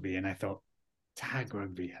tag rugby?" And I thought, tag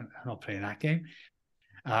rugby? I'm not playing that game.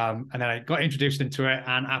 And then I got introduced into it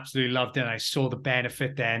and absolutely loved it. And I saw the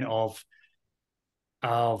benefit then of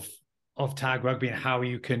tag rugby and how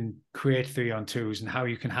you can create 3-on-2s and how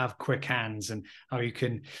you can have quick hands and how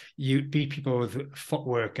you beat people with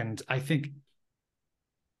footwork. And I think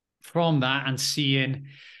from that and seeing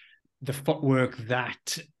the footwork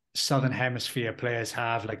that Southern Hemisphere players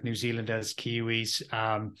have, like New Zealanders, Kiwis,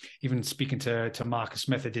 even speaking to Marcus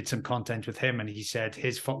Smith, I did some content with him and he said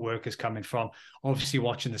his footwork is coming from obviously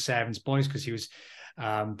watching the sevens boys, because he was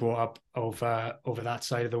brought up over that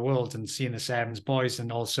side of the world and seeing the sevens boys.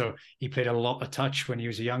 And also he played a lot of touch when he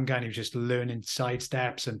was a young guy and he was just learning side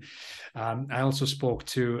steps. And I also spoke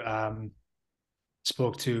to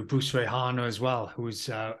Bruce Rehana as well, who's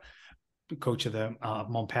coach of the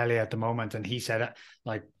Montpellier at the moment. And he said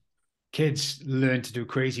like kids learn to do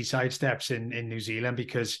crazy side steps in New Zealand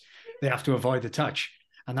because they have to avoid the touch.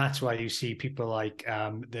 And that's why you see people like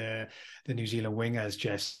the New Zealand wingers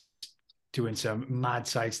just doing some mad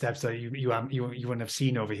side steps that you wouldn't have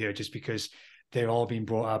seen over here, just because they've all been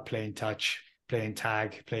brought up playing touch, playing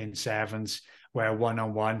tag, playing sevens, where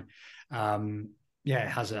one-on-one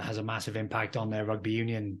has a massive impact on their rugby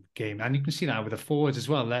union game. And you can see that with the forwards as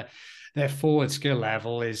well. Their forward skill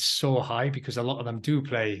level is so high because a lot of them do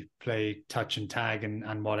play touch and tag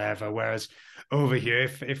and whatever. Whereas over here,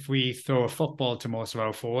 if we throw a football to most of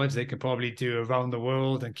our forwards, they could probably do around the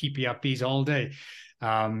world and keep you upbeat all day.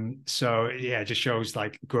 So yeah, it just shows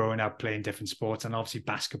like growing up playing different sports, and obviously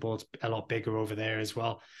basketball's a lot bigger over there as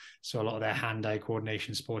well. So a lot of their hand-eye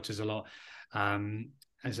coordination sports is a lot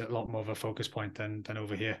more of a focus point than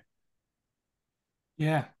over here.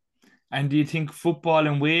 Yeah. And do you think football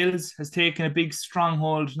in Wales has taken a big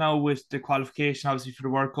stronghold now with the qualification, obviously, for the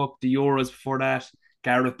World Cup, the Euros before that,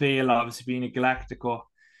 Gareth Bale obviously being a Galactico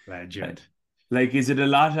legend? Like, is it a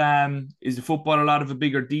lot? Is the football a lot of a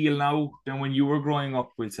bigger deal now than when you were growing up,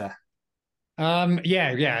 we'll say?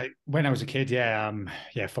 Yeah. When I was a kid,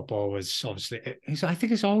 football was obviously. I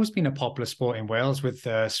think it's always been a popular sport in Wales, with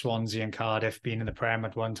Swansea and Cardiff being in the Prem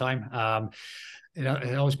at one time.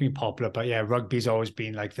 It's always been popular, but yeah, rugby's always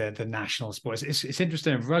been like the national sport. It's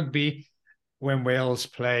interesting. Rugby, when Wales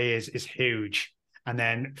play, is huge, and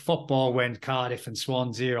then football, when Cardiff and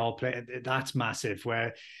Swansea all play, that's massive.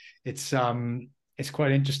 Where it's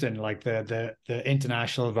quite interesting. Like the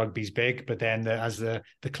international rugby's big, but then as the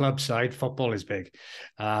club side, football is big,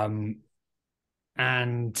 and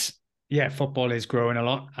yeah, football is growing a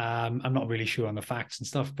lot. I'm not really sure on the facts and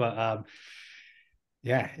stuff, but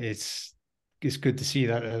yeah, it's good to see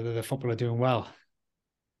that the football are doing well.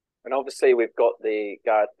 And obviously, we've got the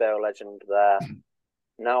Gareth Bale legend there.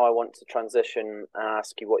 Now, I want to transition and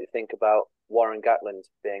ask you what you think about Warren Gatland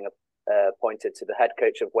being appointed to the head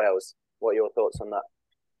coach of Wales. What are your thoughts on that?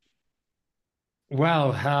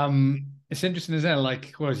 Well, it's interesting, isn't it?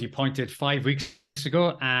 Like, what was he appointed 5 weeks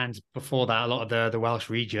ago? And before that, a lot of the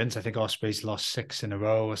Welsh regions, I think Ospreys lost 6 in a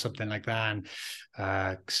row or something like that.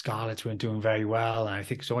 And Scarlets weren't doing very well. And I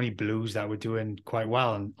think it's only Blues that were doing quite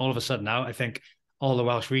well. And all of a sudden now, I think all the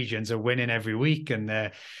Welsh regions are winning every week, and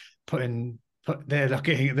they're looking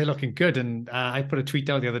good. And I put a tweet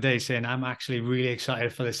out the other day saying I'm actually really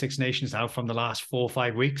excited for the Six Nations now from the last 4 or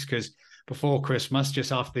 5 weeks, because before Christmas,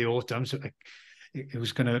 just after the autumn, so it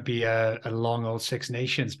was going to be a long old Six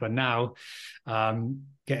Nations. But now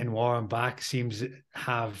getting Warren back seems to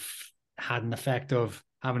have had an effect of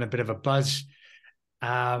having a bit of a buzz.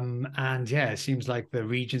 And yeah, it seems like the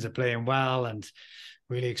regions are playing well, and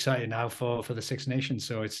really excited now for the Six Nations.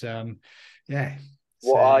 So it's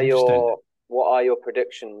What are your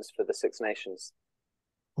predictions for the Six Nations?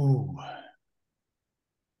 Oh,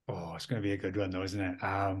 it's going to be a good one though, isn't it?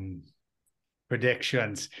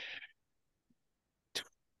 Predictions.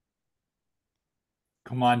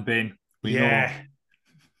 Come on, Ben. We know.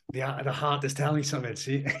 The heart is telling me something.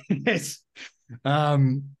 See, it's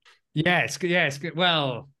it's good.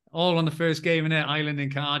 Well, all on the first game in it, Ireland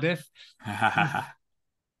and Cardiff.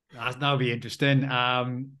 That'll be interesting.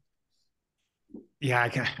 I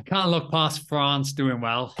can't look past France doing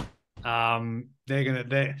well.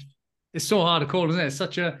 It's so hard to call, isn't it? It's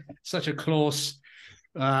such a close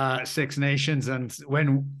Six Nations, and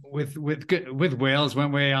when with Wales,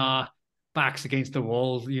 when we are backs against the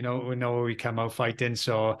wall, we know we come out fighting,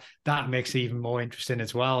 so that makes it even more interesting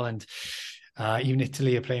as well. And even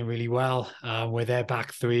Italy are playing really well, where their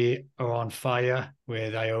back three are on fire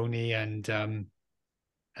with Ione and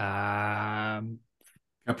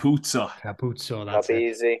Capuzzo. That'll be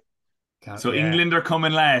easy. So yeah. England are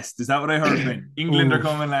coming last. Is that what I heard, Ben? England are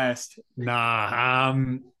coming last. Nah.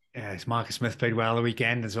 Marcus Smith played well the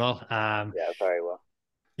weekend as well. Very well.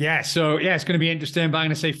 Yeah, so yeah, it's going to be interesting. But I'm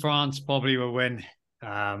going to say France probably will win.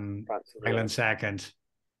 Ireland second.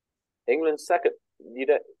 England second. Do you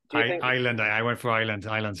think Ireland? I went for Ireland.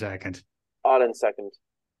 Ireland second. Ireland second.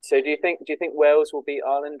 So do you think Wales will beat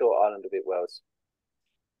Ireland, or Ireland will beat Wales?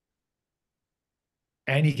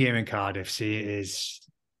 Any game in Cardiff,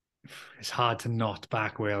 it's hard to not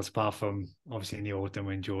back Wales, apart from obviously in the autumn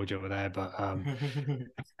when Georgia were there. But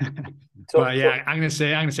but yeah, I'm gonna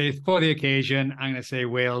say for the occasion, I'm gonna say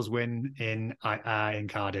Wales win in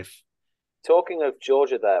Cardiff. Talking of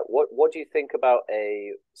Georgia, there, what do you think about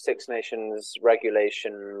a Six Nations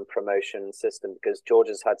regulation promotion system? Because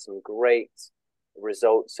Georgia's had some great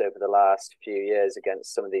results over the last few years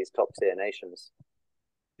against some of these top tier nations.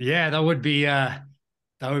 Yeah, that would be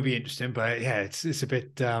interesting. But yeah, it's a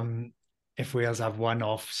bit if Wales have one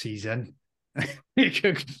off season,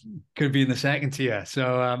 it could be in the second tier.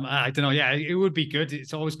 So I don't know. Yeah, it would be good.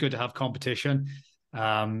 It's always good to have competition,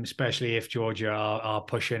 especially if Georgia are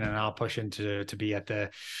pushing and are pushing to be at the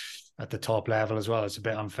top level as well. It's a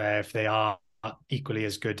bit unfair if they are equally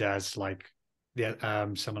as good as like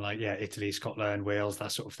someone like Italy, Scotland, Wales,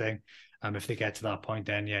 that sort of thing. If they get to that point,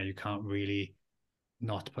 then yeah, you can't really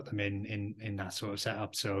not put them in that sort of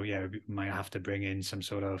setup. So yeah, we might have to bring in some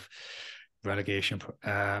sort of relegation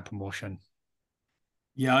promotion.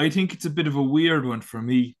 Yeah, I think it's a bit of a weird one for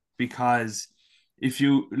me because if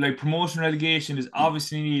you like promotion relegation is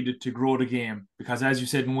obviously needed to grow the game because as you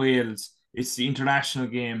said in Wales, it's the international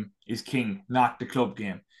game is king, not the club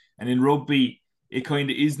game. And in rugby, it kind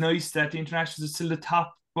of is nice that the internationals are still the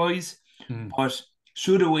top boys, but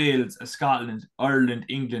should a Wales, a Scotland, Ireland,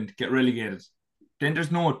 England get relegated, then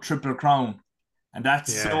there's no triple crown. And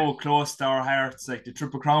that's so close to our hearts. Like the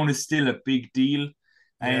triple crown is still a big deal.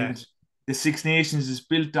 And the Six Nations is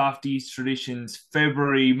built off these traditions.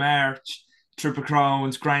 February, March, Triple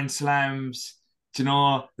Crowns, Grand Slams,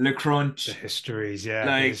 Le Crunch. The histories,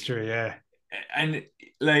 the history, And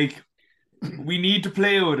like we need to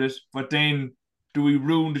play with it, but then do we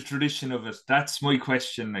ruin the tradition of it? That's my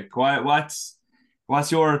question. Like what's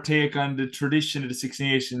your take on the tradition of the Six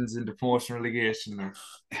Nations and the promotion relegation?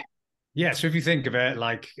 Yeah, so if you think of it,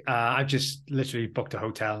 like I've just literally booked a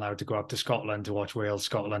hotel now to go up to Scotland to watch Wales,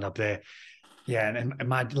 Scotland up there. Yeah, and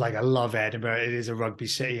imagine, like, I love Edinburgh. It is a rugby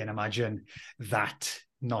city, and imagine that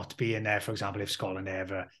not being there. For example, if Scotland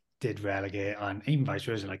ever did relegate, and even vice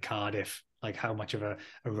versa, like Cardiff, like how much of a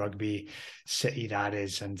rugby city that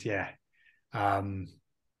is, and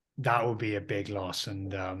that would be a big loss.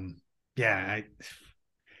 And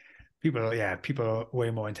people are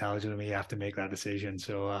way more intelligent than me have to make that decision.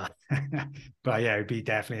 So, but yeah, it'd be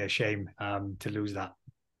definitely a shame to lose that.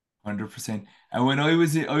 100%. And when I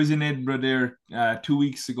was in Edinburgh there 2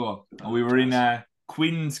 weeks ago, and we were in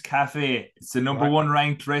Quinn's Cafe. It's the number one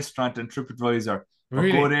ranked restaurant on TripAdvisor.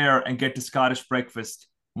 But go there and get the Scottish breakfast.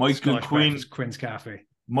 Quinn's Cafe.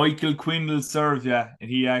 Michael Quinn will serve you, and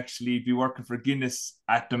he actually be working for Guinness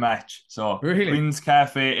at the match. So Quinn's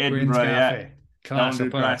Cafe, Edinburgh, down the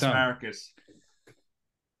Grassmarket.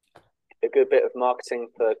 A good bit of marketing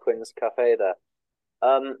for Quinn's Cafe there.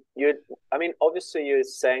 Obviously you're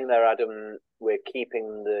saying there, Adam, we're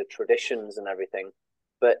keeping the traditions and everything,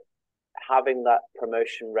 but having that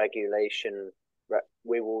promotion regulation,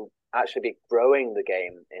 we will actually be growing the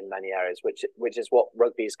game in many areas, which is what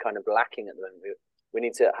rugby is kind of lacking at the moment. We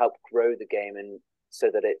need to help grow the game and so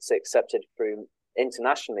that it's accepted through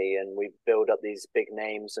internationally, and we build up these big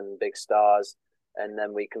names and big stars, and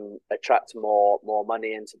then we can attract more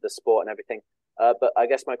money into the sport and everything. But I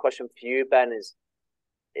guess my question for you, Ben, is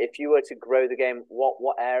if you were to grow the game,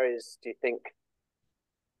 what areas do you think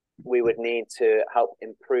we would need to help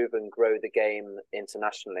improve and grow the game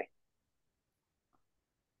internationally?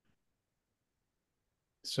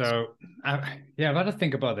 So, I've had to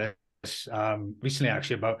think about this recently,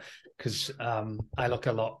 actually, because I look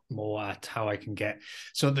a lot more at how I can get.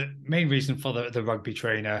 So the main reason for the rugby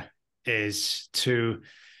trainer is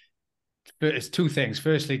it's two things.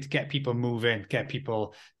 Firstly, to get people moving, get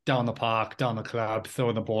people down the park, down the club,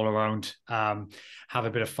 throwing the ball around, have a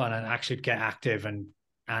bit of fun and actually get active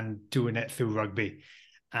and doing it through rugby.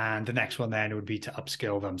 And the next one then would be to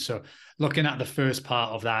upskill them. So looking at the first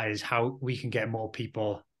part of that is how we can get more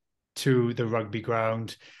people to the rugby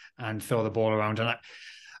ground and throw the ball around. And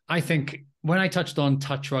I think when I touched on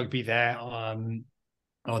touch rugby there, or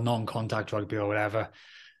non-contact rugby or whatever,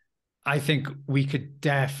 I think we could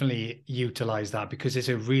definitely utilize that because it's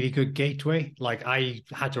a really good gateway. Like I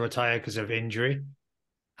had to retire because of injury,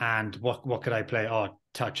 and what could I play? Oh,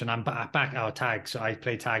 touch, and I'm back our tag. So I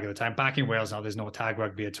play tag at the time. Back in Wales now, there's no tag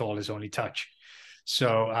rugby at all. There's only touch.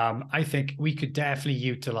 So I think we could definitely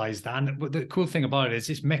utilize that. And the cool thing about it is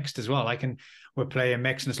it's mixed as well. We're playing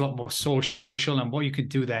mixed, and it's a lot more social. And what you could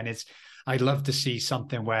do then is, I'd love to see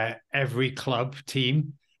something where every club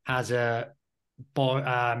team has a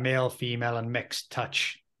male, female, and mixed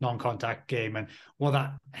touch non-contact game. And what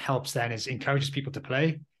that helps then is encourages people to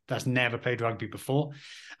play that's never played rugby before.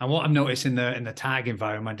 And what I've noticed in the tag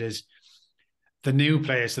environment is the new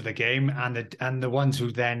players to the game and the ones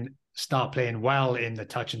who then start playing well in the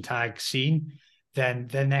touch and tag scene, then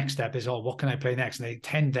their next step is, what can I play next? And they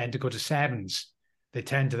tend then to go to sevens they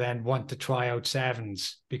tend to then want to try out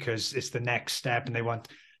sevens because it's the next step, and they want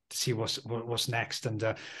to see what's next, and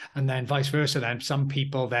then vice versa. Then some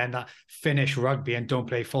people then that finish rugby and don't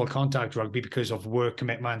play full contact rugby because of work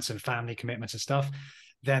commitments and family commitments and stuff,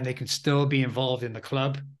 then they can still be involved in the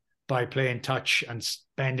club by playing touch and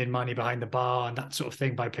spending money behind the bar and that sort of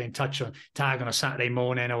thing, by playing touch on tag on a Saturday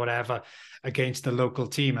morning or whatever against the local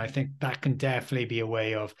team. I think that can definitely be a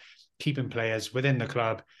way of keeping players within the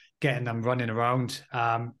club, getting them running around,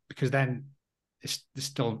 because then it's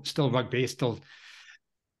still rugby. It's still,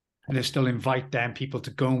 and they still invite them people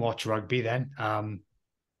to go and watch rugby then,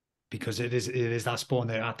 because it is that sport and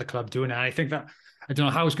they're at the club doing it. And I think that, I don't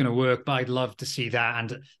know how it's going to work, but I'd love to see that.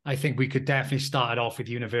 And I think we could definitely start it off with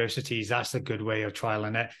universities. That's a good way of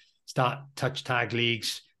trialing it. Start touch tag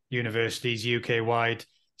leagues, universities, UK wide,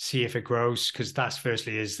 see if it grows, because that's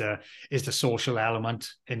firstly is the social element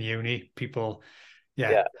in uni. People,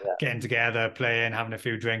 getting together, playing, having a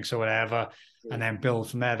few drinks or whatever, and then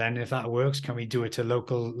build from there. Then if that works, can we do it to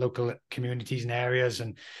local communities and areas?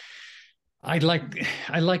 And I'd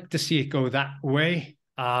like to see it go that way.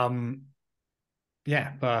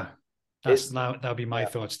 But that'll be my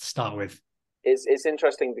thoughts to start with. It's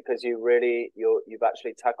interesting because you've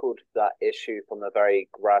actually tackled that issue from a very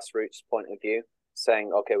grassroots point of view,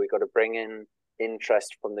 saying, okay, we've got to bring in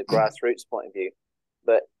interest from the grassroots point of view.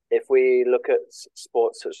 But if we look at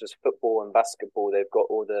sports such as football and basketball, they've got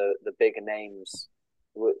all the big names.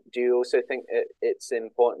 Do you also think it's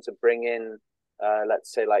important to bring in,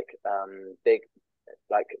 let's say,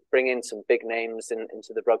 bring in some big names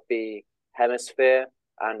into the rugby hemisphere?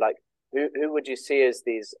 And like, who would you see as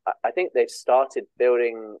these? I think they've started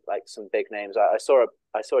building like some big names. I saw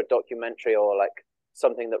a documentary, or like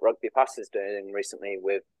something that Rugby Pass is doing recently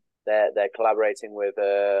with they're collaborating with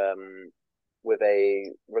a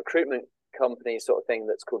recruitment company sort of thing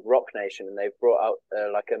that's called Rock Nation, and they've brought out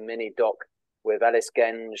like a mini doc with Ellis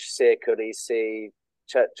Genge, Sir Khaleesi,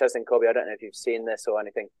 Cheslin Colby. I don't know if you've seen this or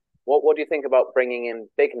anything. What do you think about bringing in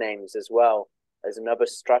big names as well as another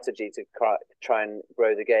strategy to try and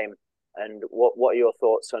grow the game? And what are your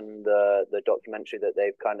thoughts on the documentary that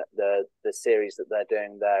they've the series that they're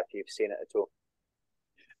doing there, if you've seen it at all?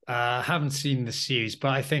 I haven't seen the series, but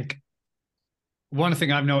I think one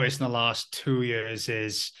thing I've noticed in the last 2 years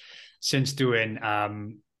is, since doing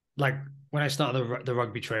like when I started the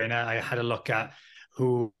rugby trainer, I had a look at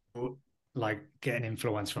who, like, getting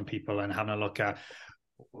influence from people and having a look at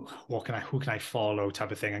who can I follow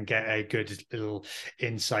type of thing, and get a good little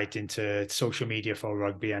insight into social media for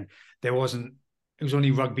rugby. And it was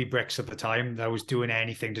only Rugby Bricks at the time that was doing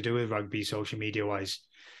anything to do with rugby social media wise.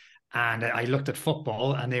 And I looked at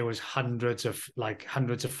football, and there was hundreds of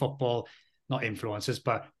football, not influencers,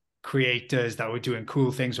 but creators that were doing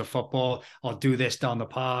cool things with football, or do this down the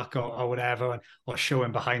park or whatever, or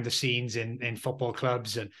showing behind the scenes in football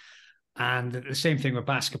clubs. And the same thing with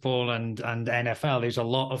basketball and NFL. There's a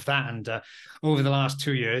lot of that. And over the last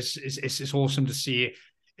 2 years, it's awesome to see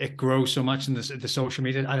it grow so much in the social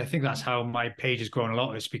media. And I think that's how my page has grown a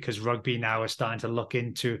lot, is because rugby now is starting to look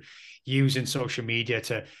into using social media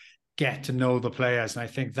to get to know the players. And I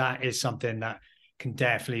think that is something that can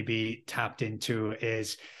definitely be tapped into.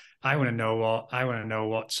 Is I want to know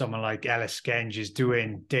what someone like Ellis Genge is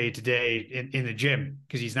doing day to day in the gym,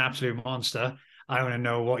 because he's an absolute monster. I want to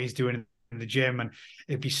know what he's doing in the gym, and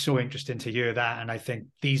it'd be so interesting to hear that. And I think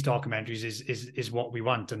these documentaries is what we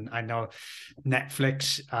want. And I know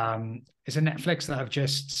Netflix, is it Netflix that have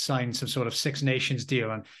just signed some sort of Six Nations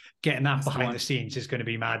deal, and getting that behind the scenes is going to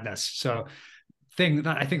be madness. So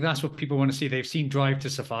I think that's what people want to see. They've seen Drive to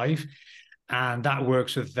Survive, and that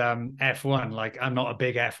works with F1. Like, I'm not a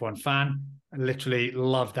big F1 fan. I literally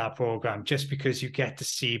love that program, just because you get to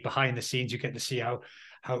see behind the scenes. You get to see how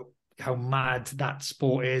mad that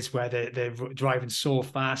sport is, where they're driving so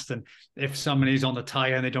fast, and if somebody's on the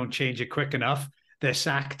tire and they don't change it quick enough, they're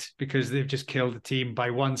sacked because they've just killed the team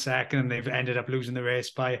by 1 second, and they've ended up losing the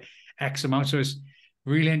race by X amount. So it's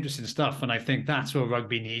really interesting stuff, and I think that's what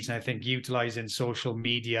rugby needs. And I think utilizing social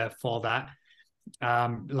media for that,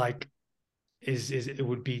 it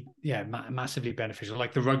would be massively beneficial.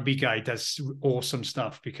 Like, the rugby guy does awesome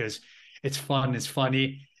stuff because it's fun, it's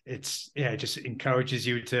funny. It just encourages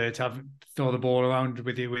you to throw the ball around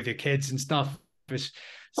with your kids and stuff.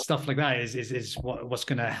 Stuff like that is what's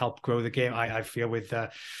going to help grow the game, I feel, with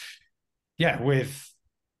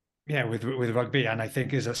rugby. And I think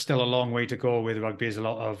there's still a long way to go with rugby. There's a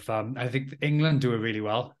lot of I think England do it really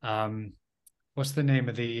well. What's the name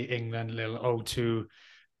of the England little O2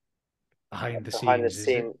 behind the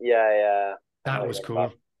scenes? Yeah. That was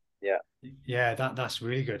cool. Yeah. Yeah, that's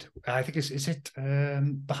really good. I think is it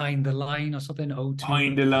Behind the Line or something? Behind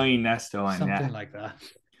O2, the Line, that's the one, something yeah. like that.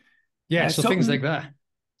 Yeah, so things like Something that.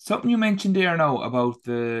 something you mentioned there now about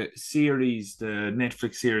the series, the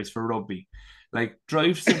Netflix series for rugby. Like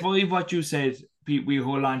Drive to Survive, what you said, we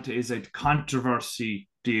hold on to is like controversy,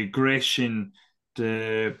 the aggression,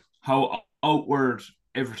 the how outward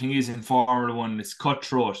everything is in Formula One, it's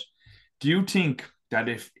cutthroat. Do you think that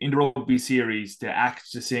if in the rugby series they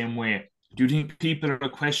act the same way, do you think people are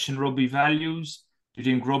going to question rugby values? Do you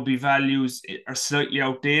think rugby values are slightly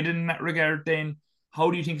outdated in that regard then? How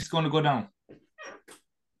do you think it's going to go down?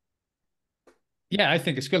 Yeah, I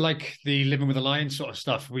think it's good. Like the Living with the Lions sort of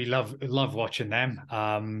stuff. We love watching them.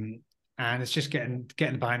 And it's just getting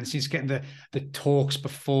behind the scenes, getting the talks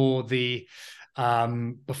before the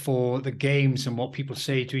games and what people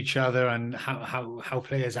say to each other and how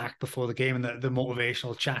players act before the game and the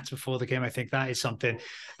motivational chats before the game. I think that is something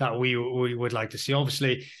that we would like to see.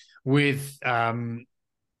 Obviously, with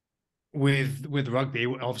with rugby,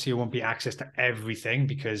 obviously it won't be access to everything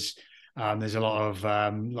because there's a lot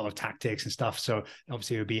of tactics and stuff. So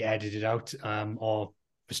obviously it would be edited out or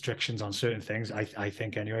restrictions on certain things. I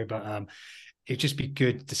think anyway, but it'd just be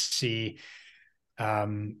good to see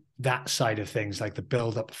that side of things, like the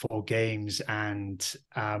build up for games and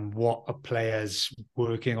what a players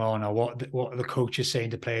working on or what the coach is saying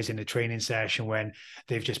to players in the training session when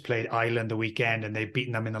they've just played Ireland the weekend and they've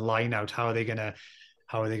beaten them in the line out. How are they gonna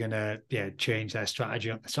change their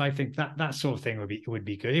strategy? So I think that sort of thing would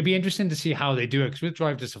be good. It'd be interesting to see how they do it because with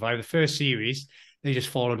Drive to Survive, the first series they just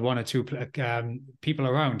followed one or two people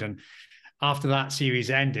around, and after that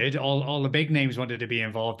series ended, all the big names wanted to be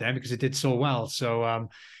involved then because it did so well. So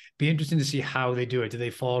be interesting to see how they do it. Do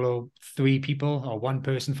they follow three people or one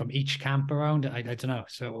person from each camp around? I don't know.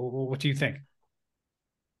 So what do you think?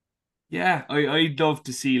 Yeah, I'd love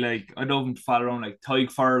to see like I'd love him to follow around like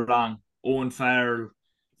Tyg Furlong, Owen Farrell,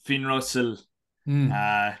 Finn Russell. Mm.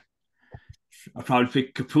 Uh, I'd probably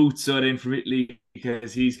pick Capuzzo then from Italy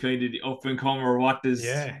because he's kind of the up and comer. What does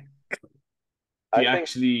Yeah. I he think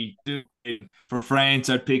actually do? For France,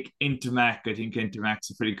 I'd pick Intermac. I think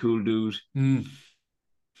Intermac's a pretty cool dude. Mm.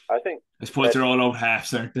 I think I suppose that they're all out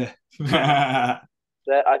halves, aren't they?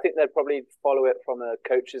 I think they'd probably follow it from a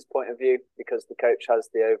coach's point of view because the coach has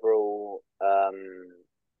the overall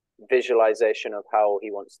visualization of how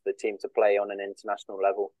he wants the team to play on an international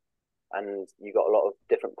level. And you got a lot of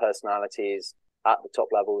different personalities at the top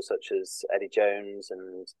level, such as Eddie Jones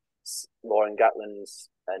and Warren Gatland's,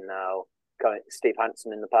 and now Steve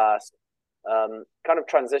Hansen in the past. Kind of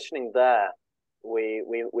transitioning there,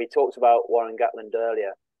 we talked about Warren Gatland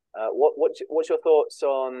earlier. What's your thoughts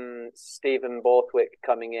on Stephen Borthwick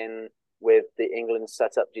coming in with the England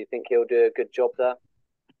setup? Do you think he'll do a good job there?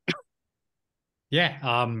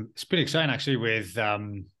 Yeah, it's pretty exciting actually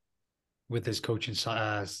with his coaching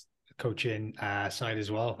side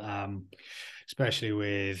as well. Especially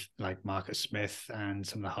with like Marcus Smith and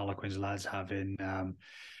some of the Harlequins lads having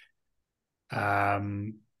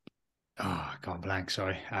oh, I gone blank,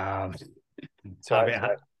 sorry. Sorry,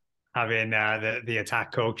 Having the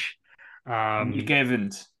attack coach. Nick Um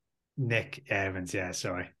Evans. Nick Evans, yeah,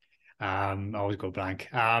 sorry. I always go blank.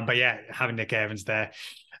 But yeah, having Nick Evans there,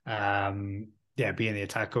 being the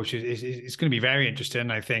attack coach is going to be very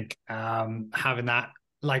interesting. I think having that,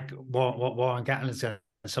 like what Warren Gatland's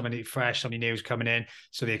somebody fresh, somebody new is coming in,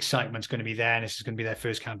 so the excitement's going to be there, and this is going to be their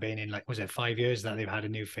first campaign in like was it 5 years that they've had a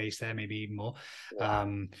new face there, maybe even more. yeah.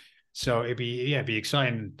 So it'd be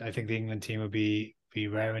exciting. I think the England team would be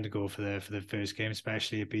raring to go for the first game,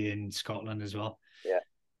 especially it being Scotland as well. Yeah,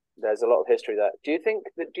 there's a lot of history there. Do you think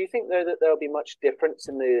though that there'll be much difference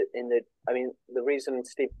in the? I mean, the reason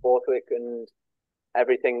Steve Borthwick and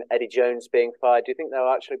everything Eddie Jones being fired, do you think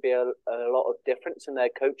there'll actually be a lot of difference in their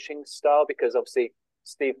coaching style? Because obviously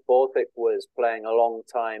Steve Borthwick was playing a long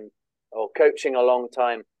time or coaching a long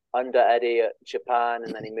time under Eddie at Japan,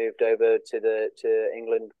 and then he moved over to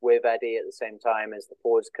England with Eddie at the same time as the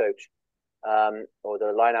forwards coach, or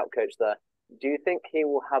the line-out coach there. Do you think he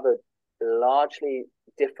will have a largely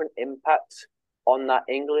different impact on that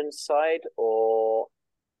England side, or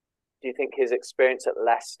do you think his experience at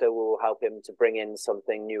Leicester will help him to bring in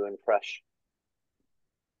something new and fresh?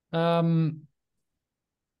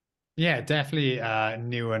 Yeah, definitely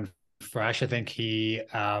new and fresh. I think he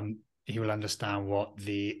will understand what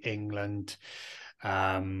the England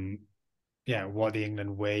what the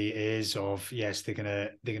England way is of yes, they're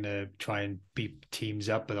gonna try and beat teams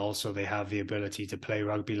up, but also they have the ability to play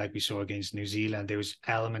rugby like we saw against New Zealand. There was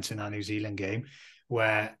elements in that New Zealand game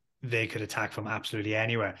where they could attack from absolutely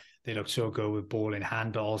anywhere. They looked so good with ball in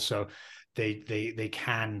hand, but also they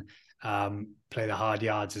can play the hard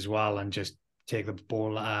yards as well, and just take the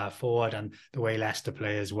ball forward. And the way Leicester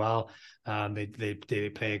play as well, they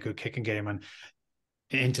play a good kicking game. And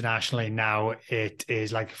internationally now, it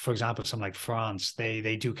is like, for example, something like France,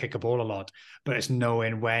 they do kick a ball a lot, but it's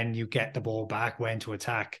knowing when you get the ball back, when to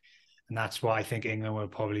attack. And that's what I think England will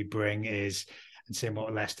probably bring is, and same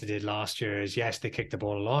what Leicester did last year, is yes, they kicked the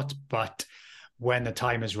ball a lot, but when the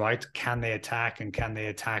time is right, can they attack, and can they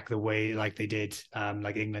attack the way like they did,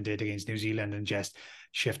 like England did against New Zealand, and just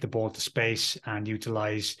shift the ball to space and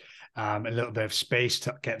utilize a little bit of space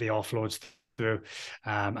to get the offloads through,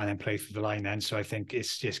 and then play through the line then. So I think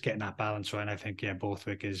it's just getting that balance right. And I think, yeah,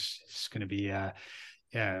 Borthwick is going to be, yeah,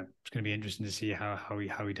 it's going to be interesting to see how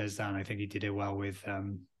he does that. And I think he did it well with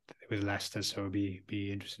Leicester, so it'll be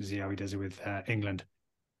interesting to see how he does it with England.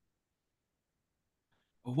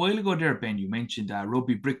 A while ago there, Ben, you mentioned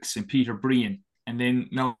Rugby Bricks and Peter Breen, and then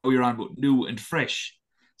now you're on about new and fresh.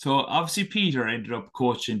 So obviously Peter ended up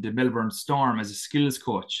coaching the Melbourne Storm as a skills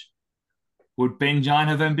coach. Would Ben John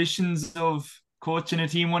have ambitions of coaching a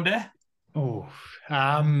team one day? Oh,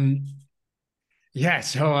 yeah.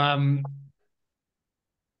 So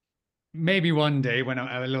maybe one day when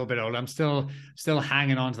I'm a little bit older. I'm still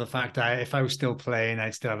hanging on to the fact that if I was still playing,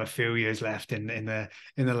 I'd still have a few years left in the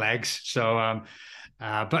legs. So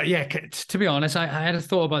but yeah, to be honest, I had a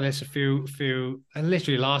thought about this a few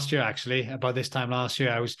literally last year, actually. About this time last year,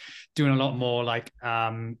 I was doing a lot more like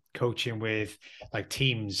coaching with like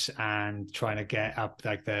teams and trying to get up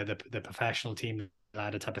like the professional team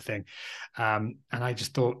ladder type of thing. And I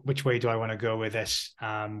just thought, which way do I want to go with this,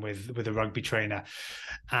 with a rugby trainer?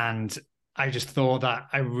 And I just thought that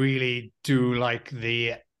I really do like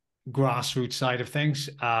the grassroots side of things.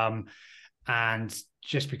 And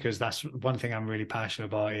just because that's one thing I'm really passionate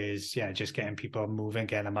about is, yeah, just getting people moving,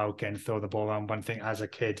 getting them out, getting throw the ball around. One thing as a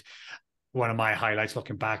kid, one of my highlights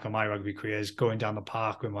looking back on my rugby career is going down the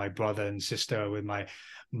park with my brother and sister, with my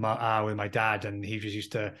dad, and he just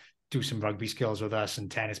used to do some rugby skills with us and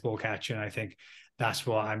tennis ball catching. I think that's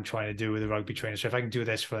what I'm trying to do with a rugby trainer. So if I can do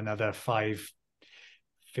this for another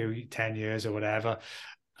 10 years or whatever,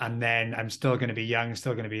 and then I'm still going to be young,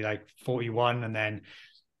 still going to be like 41, and then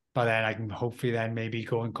by then I can hopefully then maybe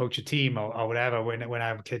go and coach a team or whatever. When I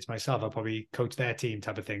have kids myself, I'll probably coach their team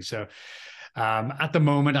type of thing. So at the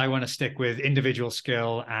moment, I want to stick with individual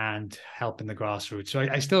skill and helping the grassroots. So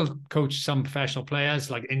I still coach some professional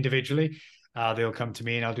players like individually. They'll come to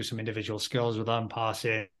me and I'll do some individual skills with them,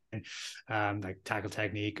 passing, like tackle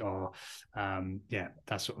technique or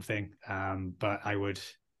that sort of thing. But I would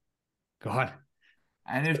go on.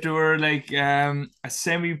 And if there were like a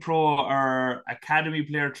semi-pro or academy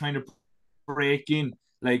player trying to break in,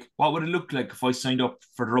 like what would it look like if I signed up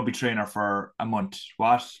for the rugby trainer for a month?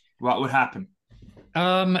 What would happen?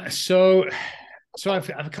 So I've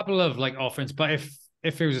a couple of like offerings, but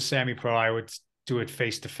if it was a semi-pro, I would do it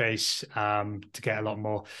face to face to get a lot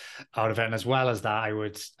more out of it. And as well as that, I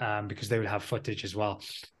would because they would have footage as well.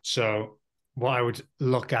 So what I would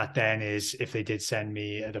look at then is if they did send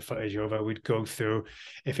me the footage over, we'd go through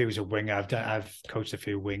if it was a winger. I've coached a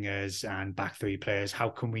few wingers and back three players. How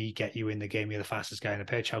can we get you in the game? You're the fastest guy on the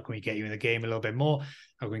pitch. How can we get you in the game a little bit more?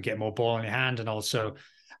 How can we get more ball in your hand? And also,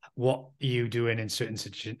 what are you doing in certain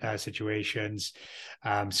situations,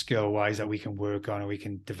 skill-wise, that we can work on and we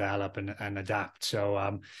can develop and adapt. So,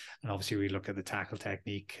 and obviously we look at the tackle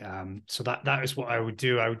technique. So that is what I would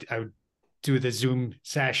do. I would do the Zoom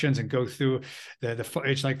sessions and go through the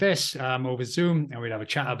footage like this over Zoom, and we'd have a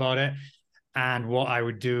chat about it. And what I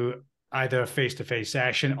would do, either a face-to-face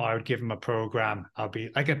session, or I would give them a program. I'll be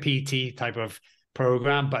like a PT type of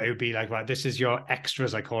program, but it would be like, right, this is your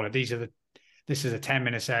extras, I call it. This is a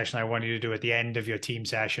 10-minute session I want you to do at the end of your team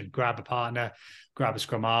session. Grab a partner, grab a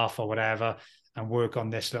scrum half or whatever, and work on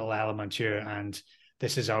this little element here. And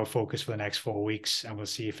this is our focus for the next 4 weeks. And we'll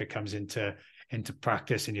see if it comes into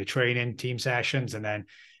practice in your training team sessions. And then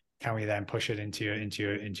can we then push it into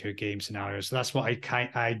your game scenario? So that's what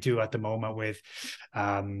I do at the moment with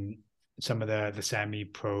some of the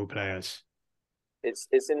semi-pro players.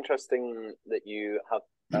 It's interesting that you have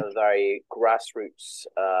a very grassroots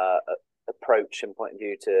approach and point of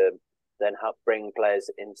view to then help bring players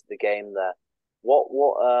into the game there. What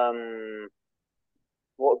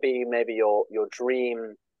would be maybe your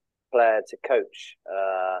dream player to coach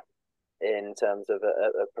in terms of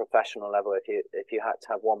a professional level? If you had to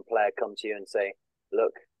have one player come to you and say,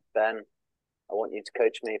 look, Ben, I want you to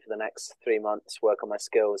coach me for the next 3 months, work on my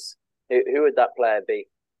skills, who would that player be?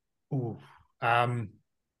 Ooh,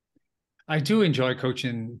 I do enjoy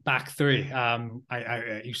coaching back three.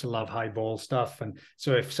 I used to love high ball stuff, and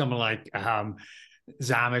so if someone like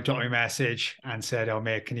Zama dropped me a message and said, "Oh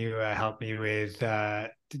mate, can you help me with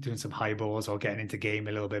doing some high balls or getting into game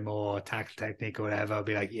a little bit more, tactical technique or whatever?" I'll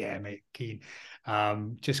be like, "Yeah, mate, keen."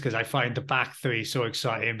 Just because I find the back three so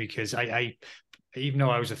exciting, because I even though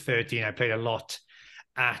I was a 13, I played a lot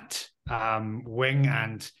at wing,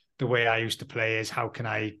 and the way I used to play is how can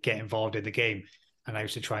I get involved in the game. And I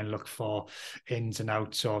used to try and look for ins and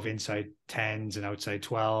outs of inside 10s and outside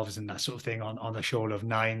 12s and that sort of thing on the shoulder of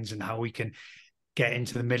 9s, and how we can get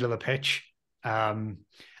into the middle of the pitch, and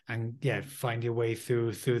yeah, find your way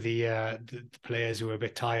through the players who are a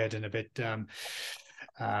bit tired and a bit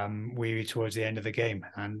weary towards the end of the game.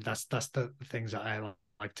 And that's the things that I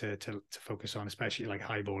like to focus on, especially like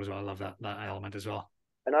high ball as well. I love that element as well.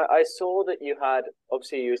 And I saw that you had,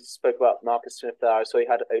 obviously you spoke about Marcus Smith there. I saw you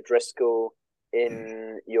had O'Driscoll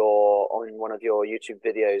on one of your YouTube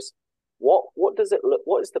videos. What does it look?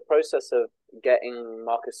 What is the process of getting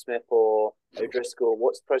Marcus Smith or O'Driscoll?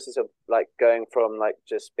 What's the process of like going from like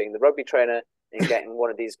just being the rugby trainer and getting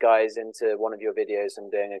one of these guys into one of your videos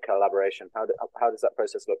and doing a collaboration? How does that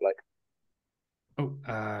process look like? Oh,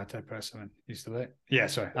 type person, you still there? Yeah,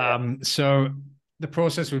 sorry. Yeah. So the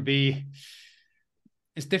process would be,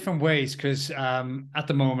 it's different ways, because at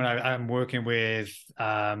the moment I'm working with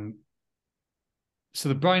so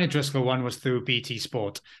the Brian O'Driscoll one was through BT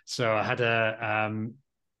Sport. So I had a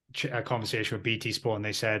conversation with BT Sport, and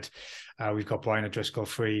they said, we've got Brian O'Driscoll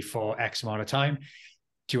free for X amount of time.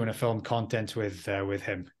 Do you want to film content with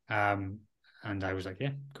him? And I was like,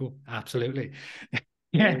 yeah, cool, absolutely.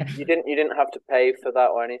 Yeah. You didn't have to pay for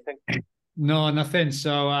that or anything? No, nothing.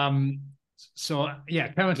 So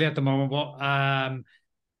yeah, currently at the moment, what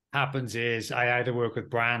happens is I either work with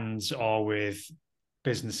brands or with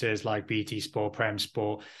businesses like BT Sport, Prem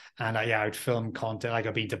Sport, and I'd film content. Like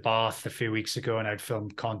I've been to Bath a few weeks ago, and I'd film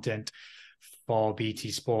content for BT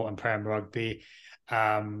Sport and Prem Rugby,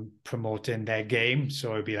 promoting their game.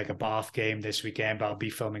 So it'd be like a Bath game this weekend, but I'll be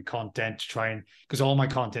filming content to try and, because all my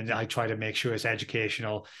content I try to make sure it's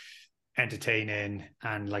educational, entertaining,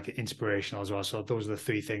 and like inspirational as well. So those are the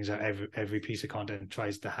three things that every piece of content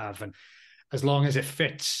tries to have, and as long as it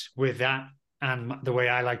fits with that and the way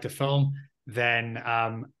I like to film, then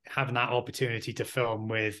having that opportunity to film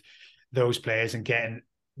with those players and getting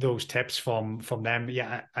those tips from them,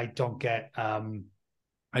 yeah, I don't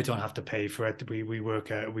have to pay for it. We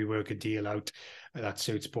work a deal out that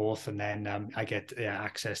suits both, and then I get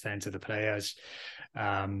access then to the players,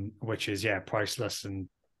 which is priceless. And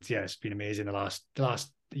yeah, it's been amazing. The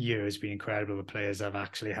last year has been incredible. The players I've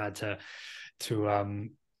actually had to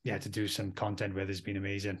do some content with has been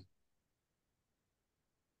amazing.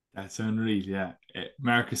 That's unreal, yeah.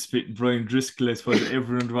 Marcus Smith and Brian Driscoll, I suppose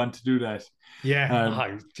everyone would want to do that. Yeah,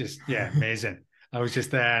 amazing. I was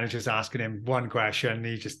just there and I was just asking him one question, and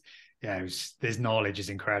he just, his knowledge is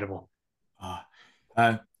incredible.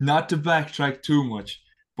 Not to backtrack too much,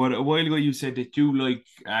 but a while ago you said that you like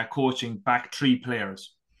coaching back three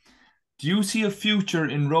players. Do you see a future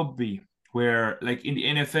in rugby where, like in the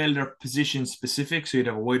NFL, they're position specific? So you'd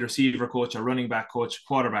have a wide receiver coach, a running back coach,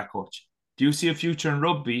 quarterback coach. Do you see a future in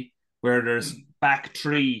rugby where there's back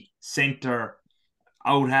three, centre,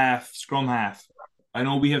 out half, scrum half? I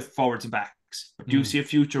know we have forwards and backs, but do you see a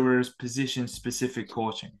future where there's position specific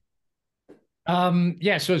coaching?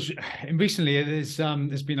 So recently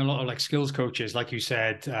there's been a lot of like skills coaches, like you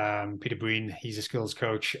said, Peter Breen, he's a skills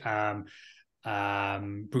coach.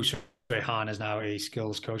 Bruce Rehan is now a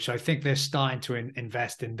skills coach. So I think they're starting to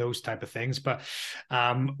invest in those type of things. But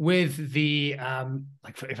with the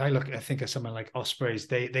if I think of someone like Ospreys,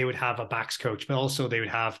 they would have a backs coach, but also they would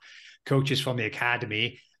have coaches from the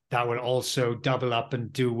academy that would also double up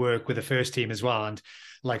and do work with the first team as well. And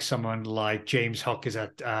like someone like James Hook is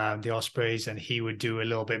at the Ospreys, and he would do a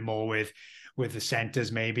little bit more with the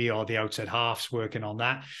centers maybe, or the outside halves, working on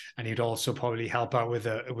that. And he'd also probably help out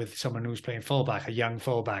with someone who's playing fullback, a young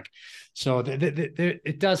fullback. So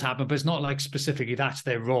it does happen, but it's not like specifically that's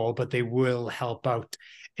their role, but they will help out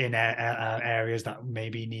in areas that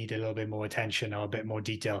maybe need a little bit more attention or a bit more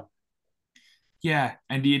detail. Yeah,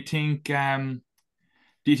 and do you think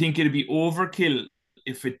it'd be overkill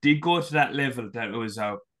if it did go to that level, that it was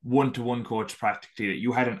a one-to-one coach practically, that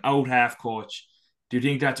you had an out half coach? Do you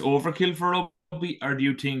think that's overkill for rugby, or do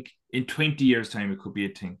you think in 20 years' time it could be a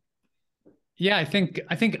thing? Yeah, I think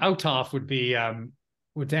out half would be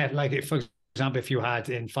like, if, for example, if you had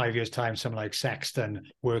in 5 years' time someone like Sexton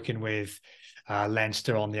working with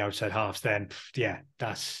Leinster on the outside halves, then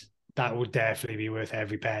that would definitely be worth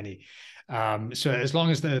every penny. So as long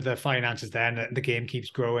as the finances there and the game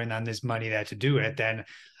keeps growing and there's money there to do it, then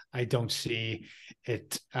I don't see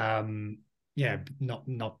it not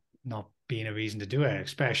being a reason to do it,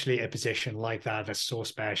 especially a position like that that's so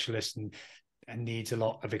specialist and needs a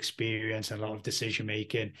lot of experience and a lot of decision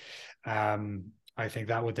making. I think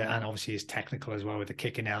that would, and obviously is technical as well with the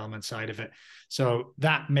kicking element side of it. So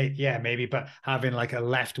that maybe, but having like a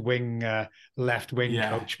left wing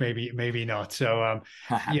coach, maybe not. So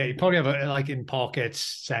yeah, you probably have like in pockets,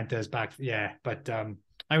 centers back. Yeah. But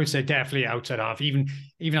I would say definitely outside half, even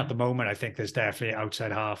at the moment, I think there's definitely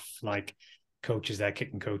outside half, like coaches there,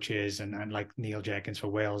 kicking coaches, and like Neil Jenkins for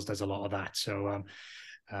Wales does a lot of that. So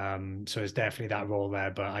so it's definitely that role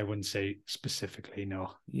there, but I wouldn't say specifically,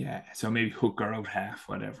 no. Yeah, so maybe hooker out half,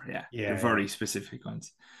 whatever. Yeah, the very specific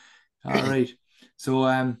ones. All right. So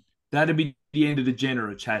that'll be the end of the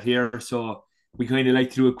general chat here. So we kind of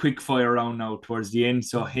like to do a quick fire round now towards the end.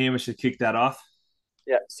 So Hamish should kick that off.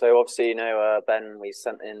 Yeah, so obviously, Ben, we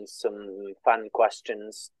sent in some fan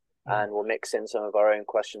questions and we'll mix in some of our own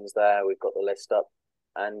questions there. We've got the list up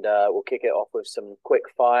and we'll kick it off with some quick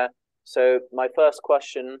fire. So my first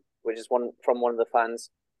question, which is from one of the fans,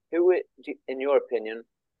 who, in your opinion,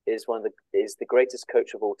 is the greatest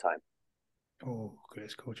coach of all time? Oh,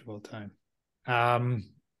 greatest coach of all time.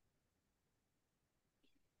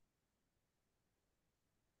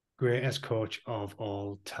 Greatest coach of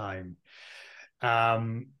all time. It's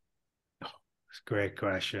a great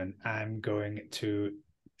question. I'm going to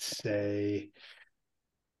say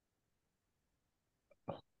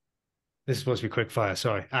this is supposed to be quick fire.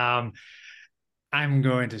 Sorry. I'm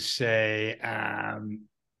going to say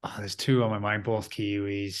there's two on my mind, both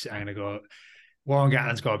Kiwis. I'm going to go Warren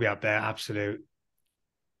Gatland's got to be up there. Absolute,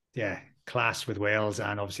 class with Wales,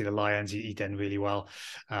 and obviously the Lions. He did really well.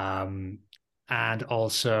 And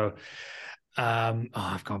also,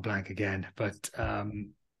 I've gone blank again, but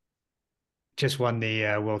just won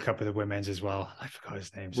the World Cup with the women's as well. I forgot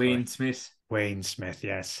his name. Wayne Smith. Wayne Smith,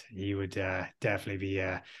 yes. He would definitely be,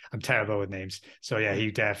 I'm terrible with names. So yeah,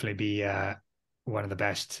 he'd definitely be one of the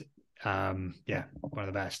best. One of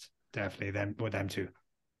the best. Definitely them two.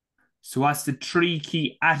 So what's the 3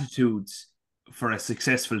 key attitudes for a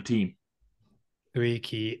successful team? 3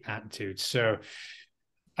 key attitudes. So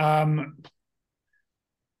 3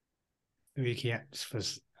 key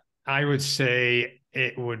attitudes. I would say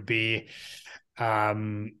it would be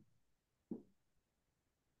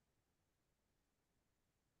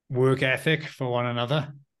work ethic for one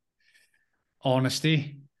another,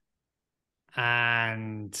 honesty,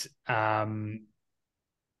 and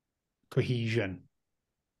cohesion.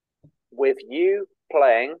 With you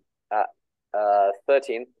playing at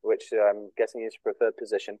 13, which I'm guessing is your preferred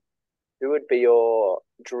position, who would be your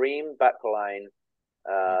dream backline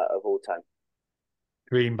of all time?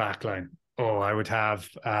 Dream backline. Oh, I would have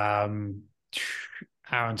Aaron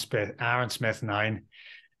Smith 9,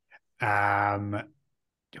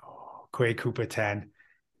 Quay Cooper 10.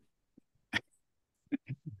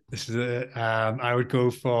 This is I would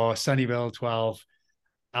go for Sonny Bill 12.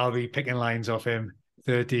 I'll be picking lines off him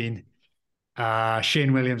 13.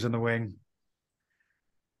 Shane Williams on the wing.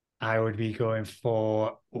 I would be going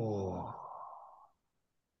for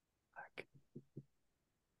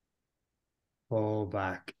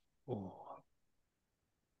fullback.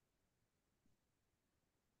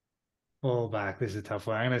 Fullback. This is a tough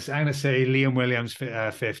one. I'm gonna say Liam Williams,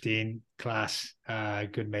 15, class,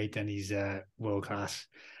 good mate, and he's world class.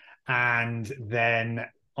 And then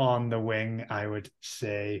on the wing, I would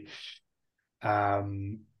say,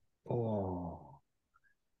 there's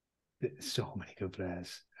so many good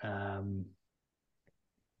players. I'm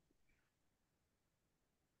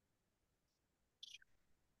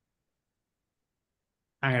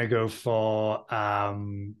gonna go for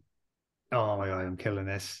oh my god, I'm killing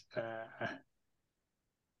this.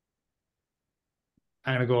 I'm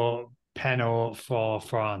gonna go Peno for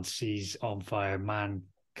France. He's on fire, man.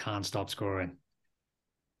 Can't stop scoring.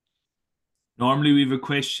 Normally we have a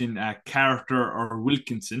question, Carter or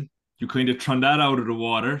Wilkinson. You kind of thrown that out of the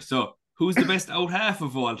water. So who's the best out half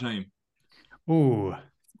of all time? Ooh,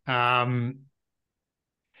 Dan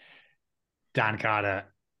Carter,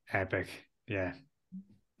 epic. Yeah.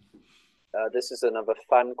 This is another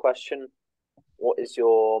fan question. What is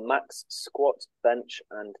your max squat, bench,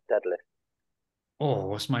 and deadlift? Oh,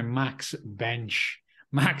 what's my max bench?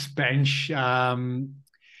 Max bench. I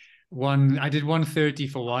did 130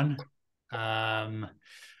 for one.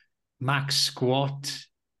 Max squat.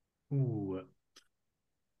 Ooh.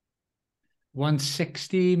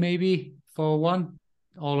 160 maybe for one,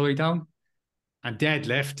 all the way down. And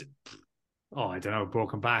deadlift. Oh, I don't know,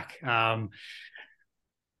 broken back. What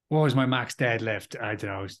was my max deadlift? I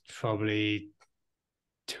don't know, it's probably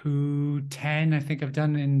 210, I think I've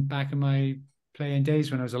done in back in my playing days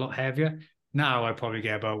when I was a lot heavier. Now I probably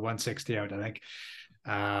get about 160 out, I think.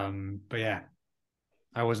 But yeah,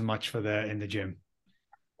 I wasn't much for in the gym.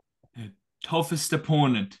 Toughest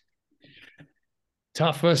opponent?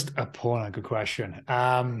 Toughest opponent, good question.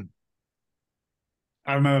 I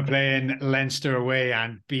remember playing Leinster away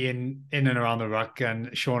and being in and around the ruck,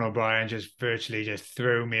 and Sean O'Brien just virtually just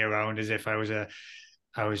threw me around as if I was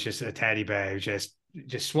just a teddy bear who just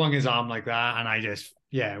swung his arm like that, and I just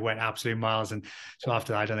went absolute miles. And so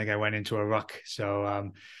after that, I don't think I went into a ruck.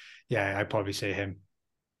 So I'd probably say him.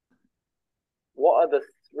 What are the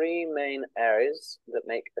three main areas that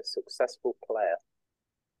make a successful player?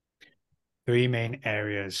 Three main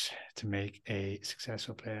areas to make a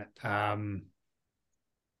successful player.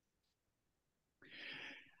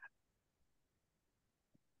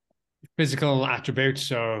 Physical attributes,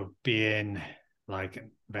 so being like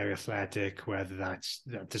very athletic, whether that's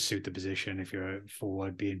to suit the position. If you're a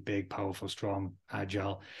forward, being big, powerful, strong,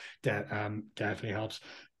 agile, definitely helps.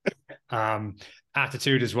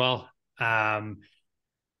 Attitude as well.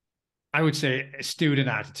 I would say student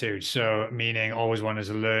attitude. So meaning always wanting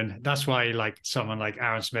to learn. That's why like someone like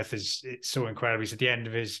Aaron Smith is so incredible.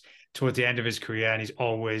 He's towards the end of his career, and he's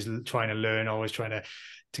always trying to learn, always trying to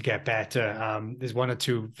get better. There's one or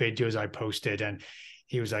two videos I posted, and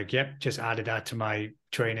he was like, "Yep, just added that to my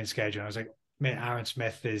training schedule." And I was like, "Man, Aaron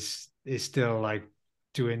Smith is still like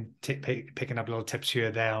picking up little tips here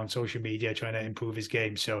or there on social media, trying to improve his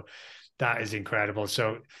game." So that is incredible.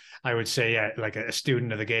 So I would say, like a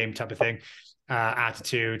student of the game type of thing,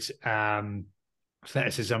 attitude,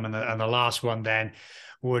 athleticism, and the last one then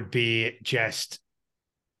would be just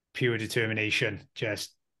pure determination,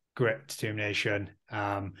 just grit, determination.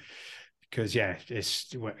 Because I'll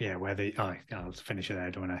finish it there.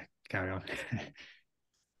 I don't want to carry on.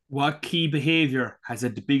 What key behavior has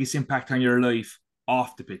had the biggest impact on your life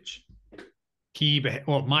off the pitch?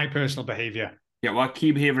 My personal behavior. Yeah, what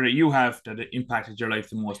key behavior that you have that impacted your life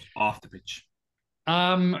the most off the pitch?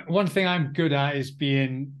 One thing I'm good at is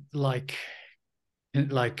being like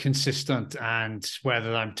consistent, and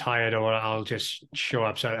whether I'm tired or I'll just show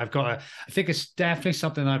up. So I think it's definitely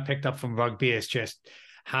something I picked up from rugby. Is just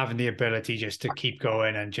having the ability just to keep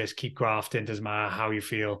going and just keep grafting. Doesn't matter how you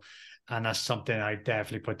feel. And that's something I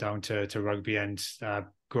definitely put down to rugby, and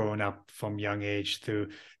growing up from young age through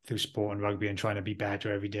sport and rugby and trying to be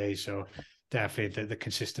better every day. So definitely the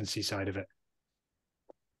consistency side of it.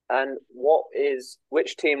 And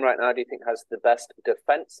which team right now do you think has the best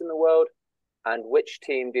defense in the world? And which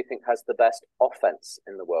team do you think has the best offense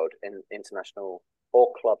in the world in international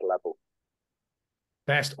or club level?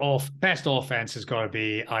 Best offense has got to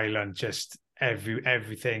be Ireland. Just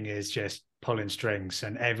everything is just pulling strings,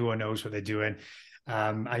 and everyone knows what they're doing.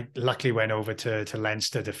 I luckily went over to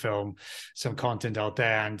Leinster to film some content out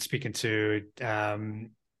there, and speaking to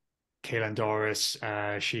Caelan Doris,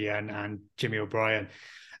 Sheehan, and Jimmy O'Brien.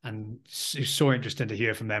 And it's so interesting to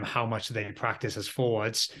hear from them how much they practice as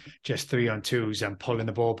forwards, just 3-on-2s and pulling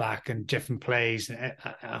the ball back and different plays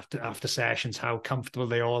after sessions, how comfortable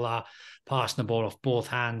they all are passing the ball off both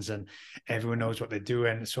hands, and everyone knows what they're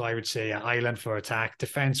doing. So I would say Ireland for attack.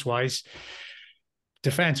 Defense-wise,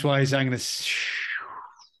 I'm going to...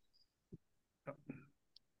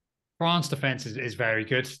 France defense is very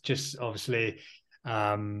good. Just obviously...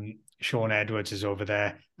 Sean Edwards is over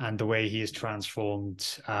there, and the way he has transformed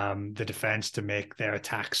the defense to make their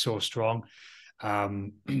attack so strong,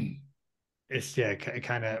 it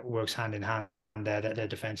kind of works hand in hand there. That their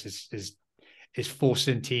defense is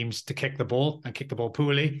forcing teams to kick the ball and kick the ball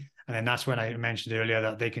poorly, and then that's when I mentioned earlier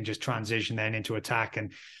that they can just transition then into attack,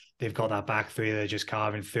 and they've got that back three they're just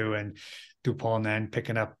carving through, and Dupont then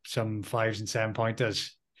picking up some 5s and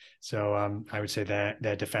 7-pointers. So I would say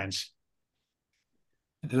their defense.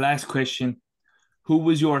 The last question, who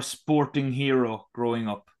was your sporting hero growing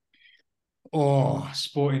up? Oh,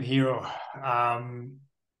 sporting hero.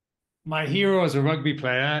 My hero as a rugby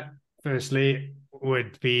player, firstly,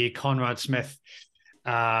 would be Conrad Smith.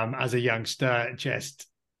 As a youngster,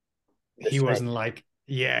 wasn't like,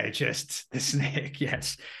 just the snake.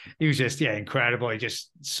 Yes, he was just incredible. He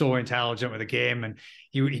just so intelligent with the game, and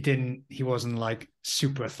he wasn't like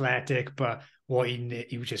super athletic, but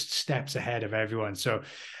he was just steps ahead of everyone. So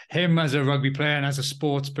him as a rugby player and as a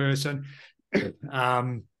sports person,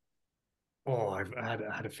 I've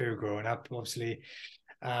had a few growing up. Obviously,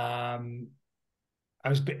 I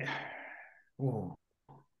was a bit. Oh,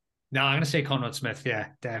 no, I'm going to say Conrad Smith. Yeah,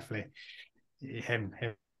 definitely him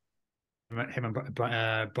and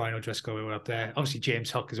Brian O'Driscoll were up there. Obviously James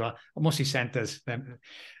Hook as well. Mostly centres. Them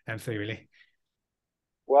three really.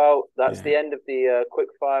 Well, that's the end of the quick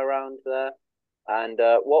fire round there. And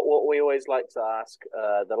what we always like to ask,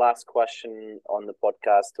 the last question on the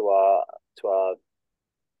podcast to our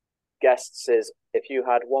guests is, if you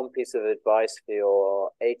had one piece of advice for your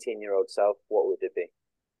 18-year-old self, what would it be?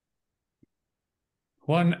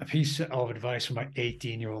 One piece of advice for my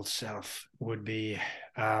 18-year-old self would be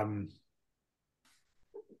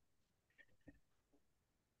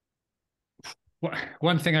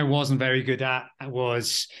one thing I wasn't very good at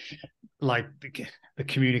was like the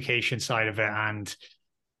communication side of it, and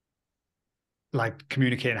like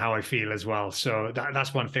communicating how I feel as well. So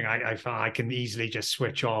that's one thing I find I can easily just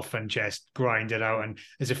switch off and just grind it out. And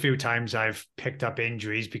there's a few times I've picked up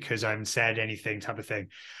injuries because I haven't said anything, type of thing.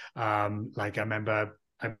 Like I remember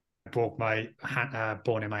I broke my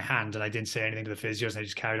bone in my hand and I didn't say anything to the physios and I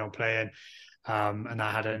just carried on playing. And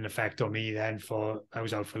that had an effect on me then. I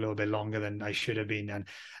was out for a little bit longer than I should have been, and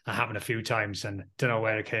that happened a few times and don't know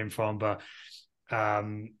where it came from, but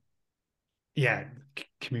yeah,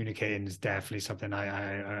 communicating is definitely something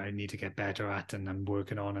I need to get better at, and I'm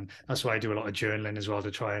working on. And that's why I do a lot of journaling as well,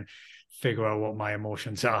 to try and figure out what my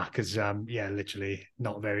emotions are. Because yeah, literally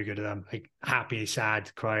not very good at them. Like happy,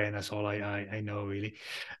 sad, crying. That's all I know really.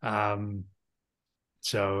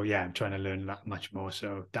 So yeah, I'm trying to learn that much more.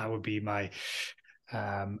 So that would be my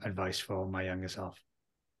advice for my younger self.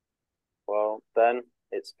 Well, Ben,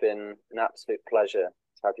 it's been an absolute pleasure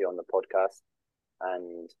to have you on the podcast,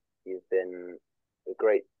 and you've been a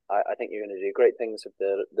great. I think you're going to do great things with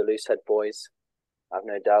the Loosehead boys. I've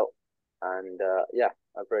no doubt, and yeah,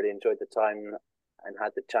 I've really enjoyed the time and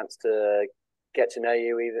had the chance to get to know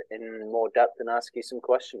you even in more depth and ask you some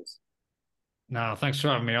questions. No, thanks for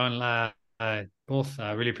having me on. Both.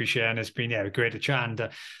 I really appreciate it. And it's been great to chat, and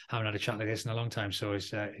haven't had a chat like this in a long time. So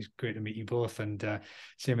it's great to meet you both, and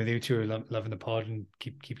same with you two. Loving the pod, and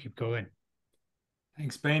keep going.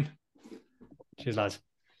 Thanks, Ben. Cheers, lads.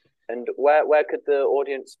 And where could the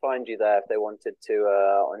audience find you there if they wanted to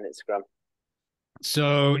on Instagram?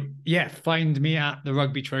 So yeah, find me at the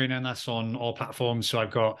Rugby Trainer, and that's on all platforms. So I've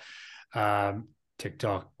got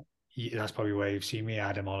TikTok. That's probably where you've seen me,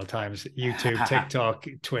 Adam, all the times. YouTube, TikTok,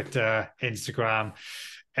 Twitter, Instagram,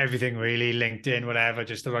 everything really, LinkedIn, whatever,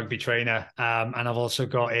 just the Rugby Trainer. And I've also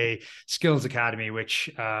got a skills academy, which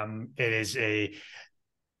it is a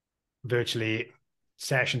virtually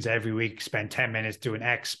sessions every week. Spend 10 minutes doing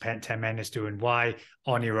X, spend 10 minutes doing Y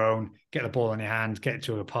on your own. Get the ball in your hand, get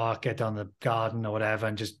to a park, get down the garden or whatever,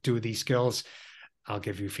 and just do these skills. I'll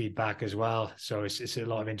give you feedback as well. So it's a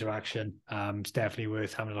lot of interaction. It's definitely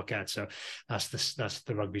worth having a look at. So that's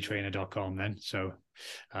the rugbytrainer.com then. So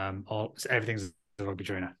everything's the Rugby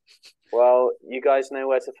Trainer. Well, you guys know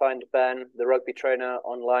where to find Ben, the Rugby Trainer,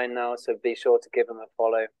 online now. So be sure to give him a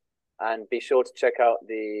follow, and be sure to check out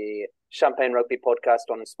the Champagne Rugby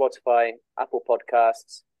podcast on Spotify, Apple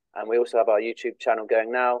Podcasts, and we also have our YouTube channel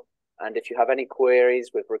going now. And if you have any queries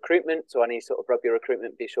with recruitment or any sort of rugby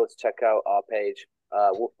recruitment, be sure to check out our page,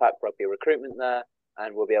 Wolfpack Rugby Recruitment there,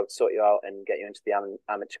 and we'll be able to sort you out and get you into the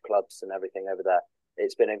amateur clubs and everything over there.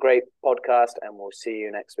 It's been a great podcast, and we'll see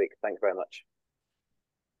you next week. Thank you very much.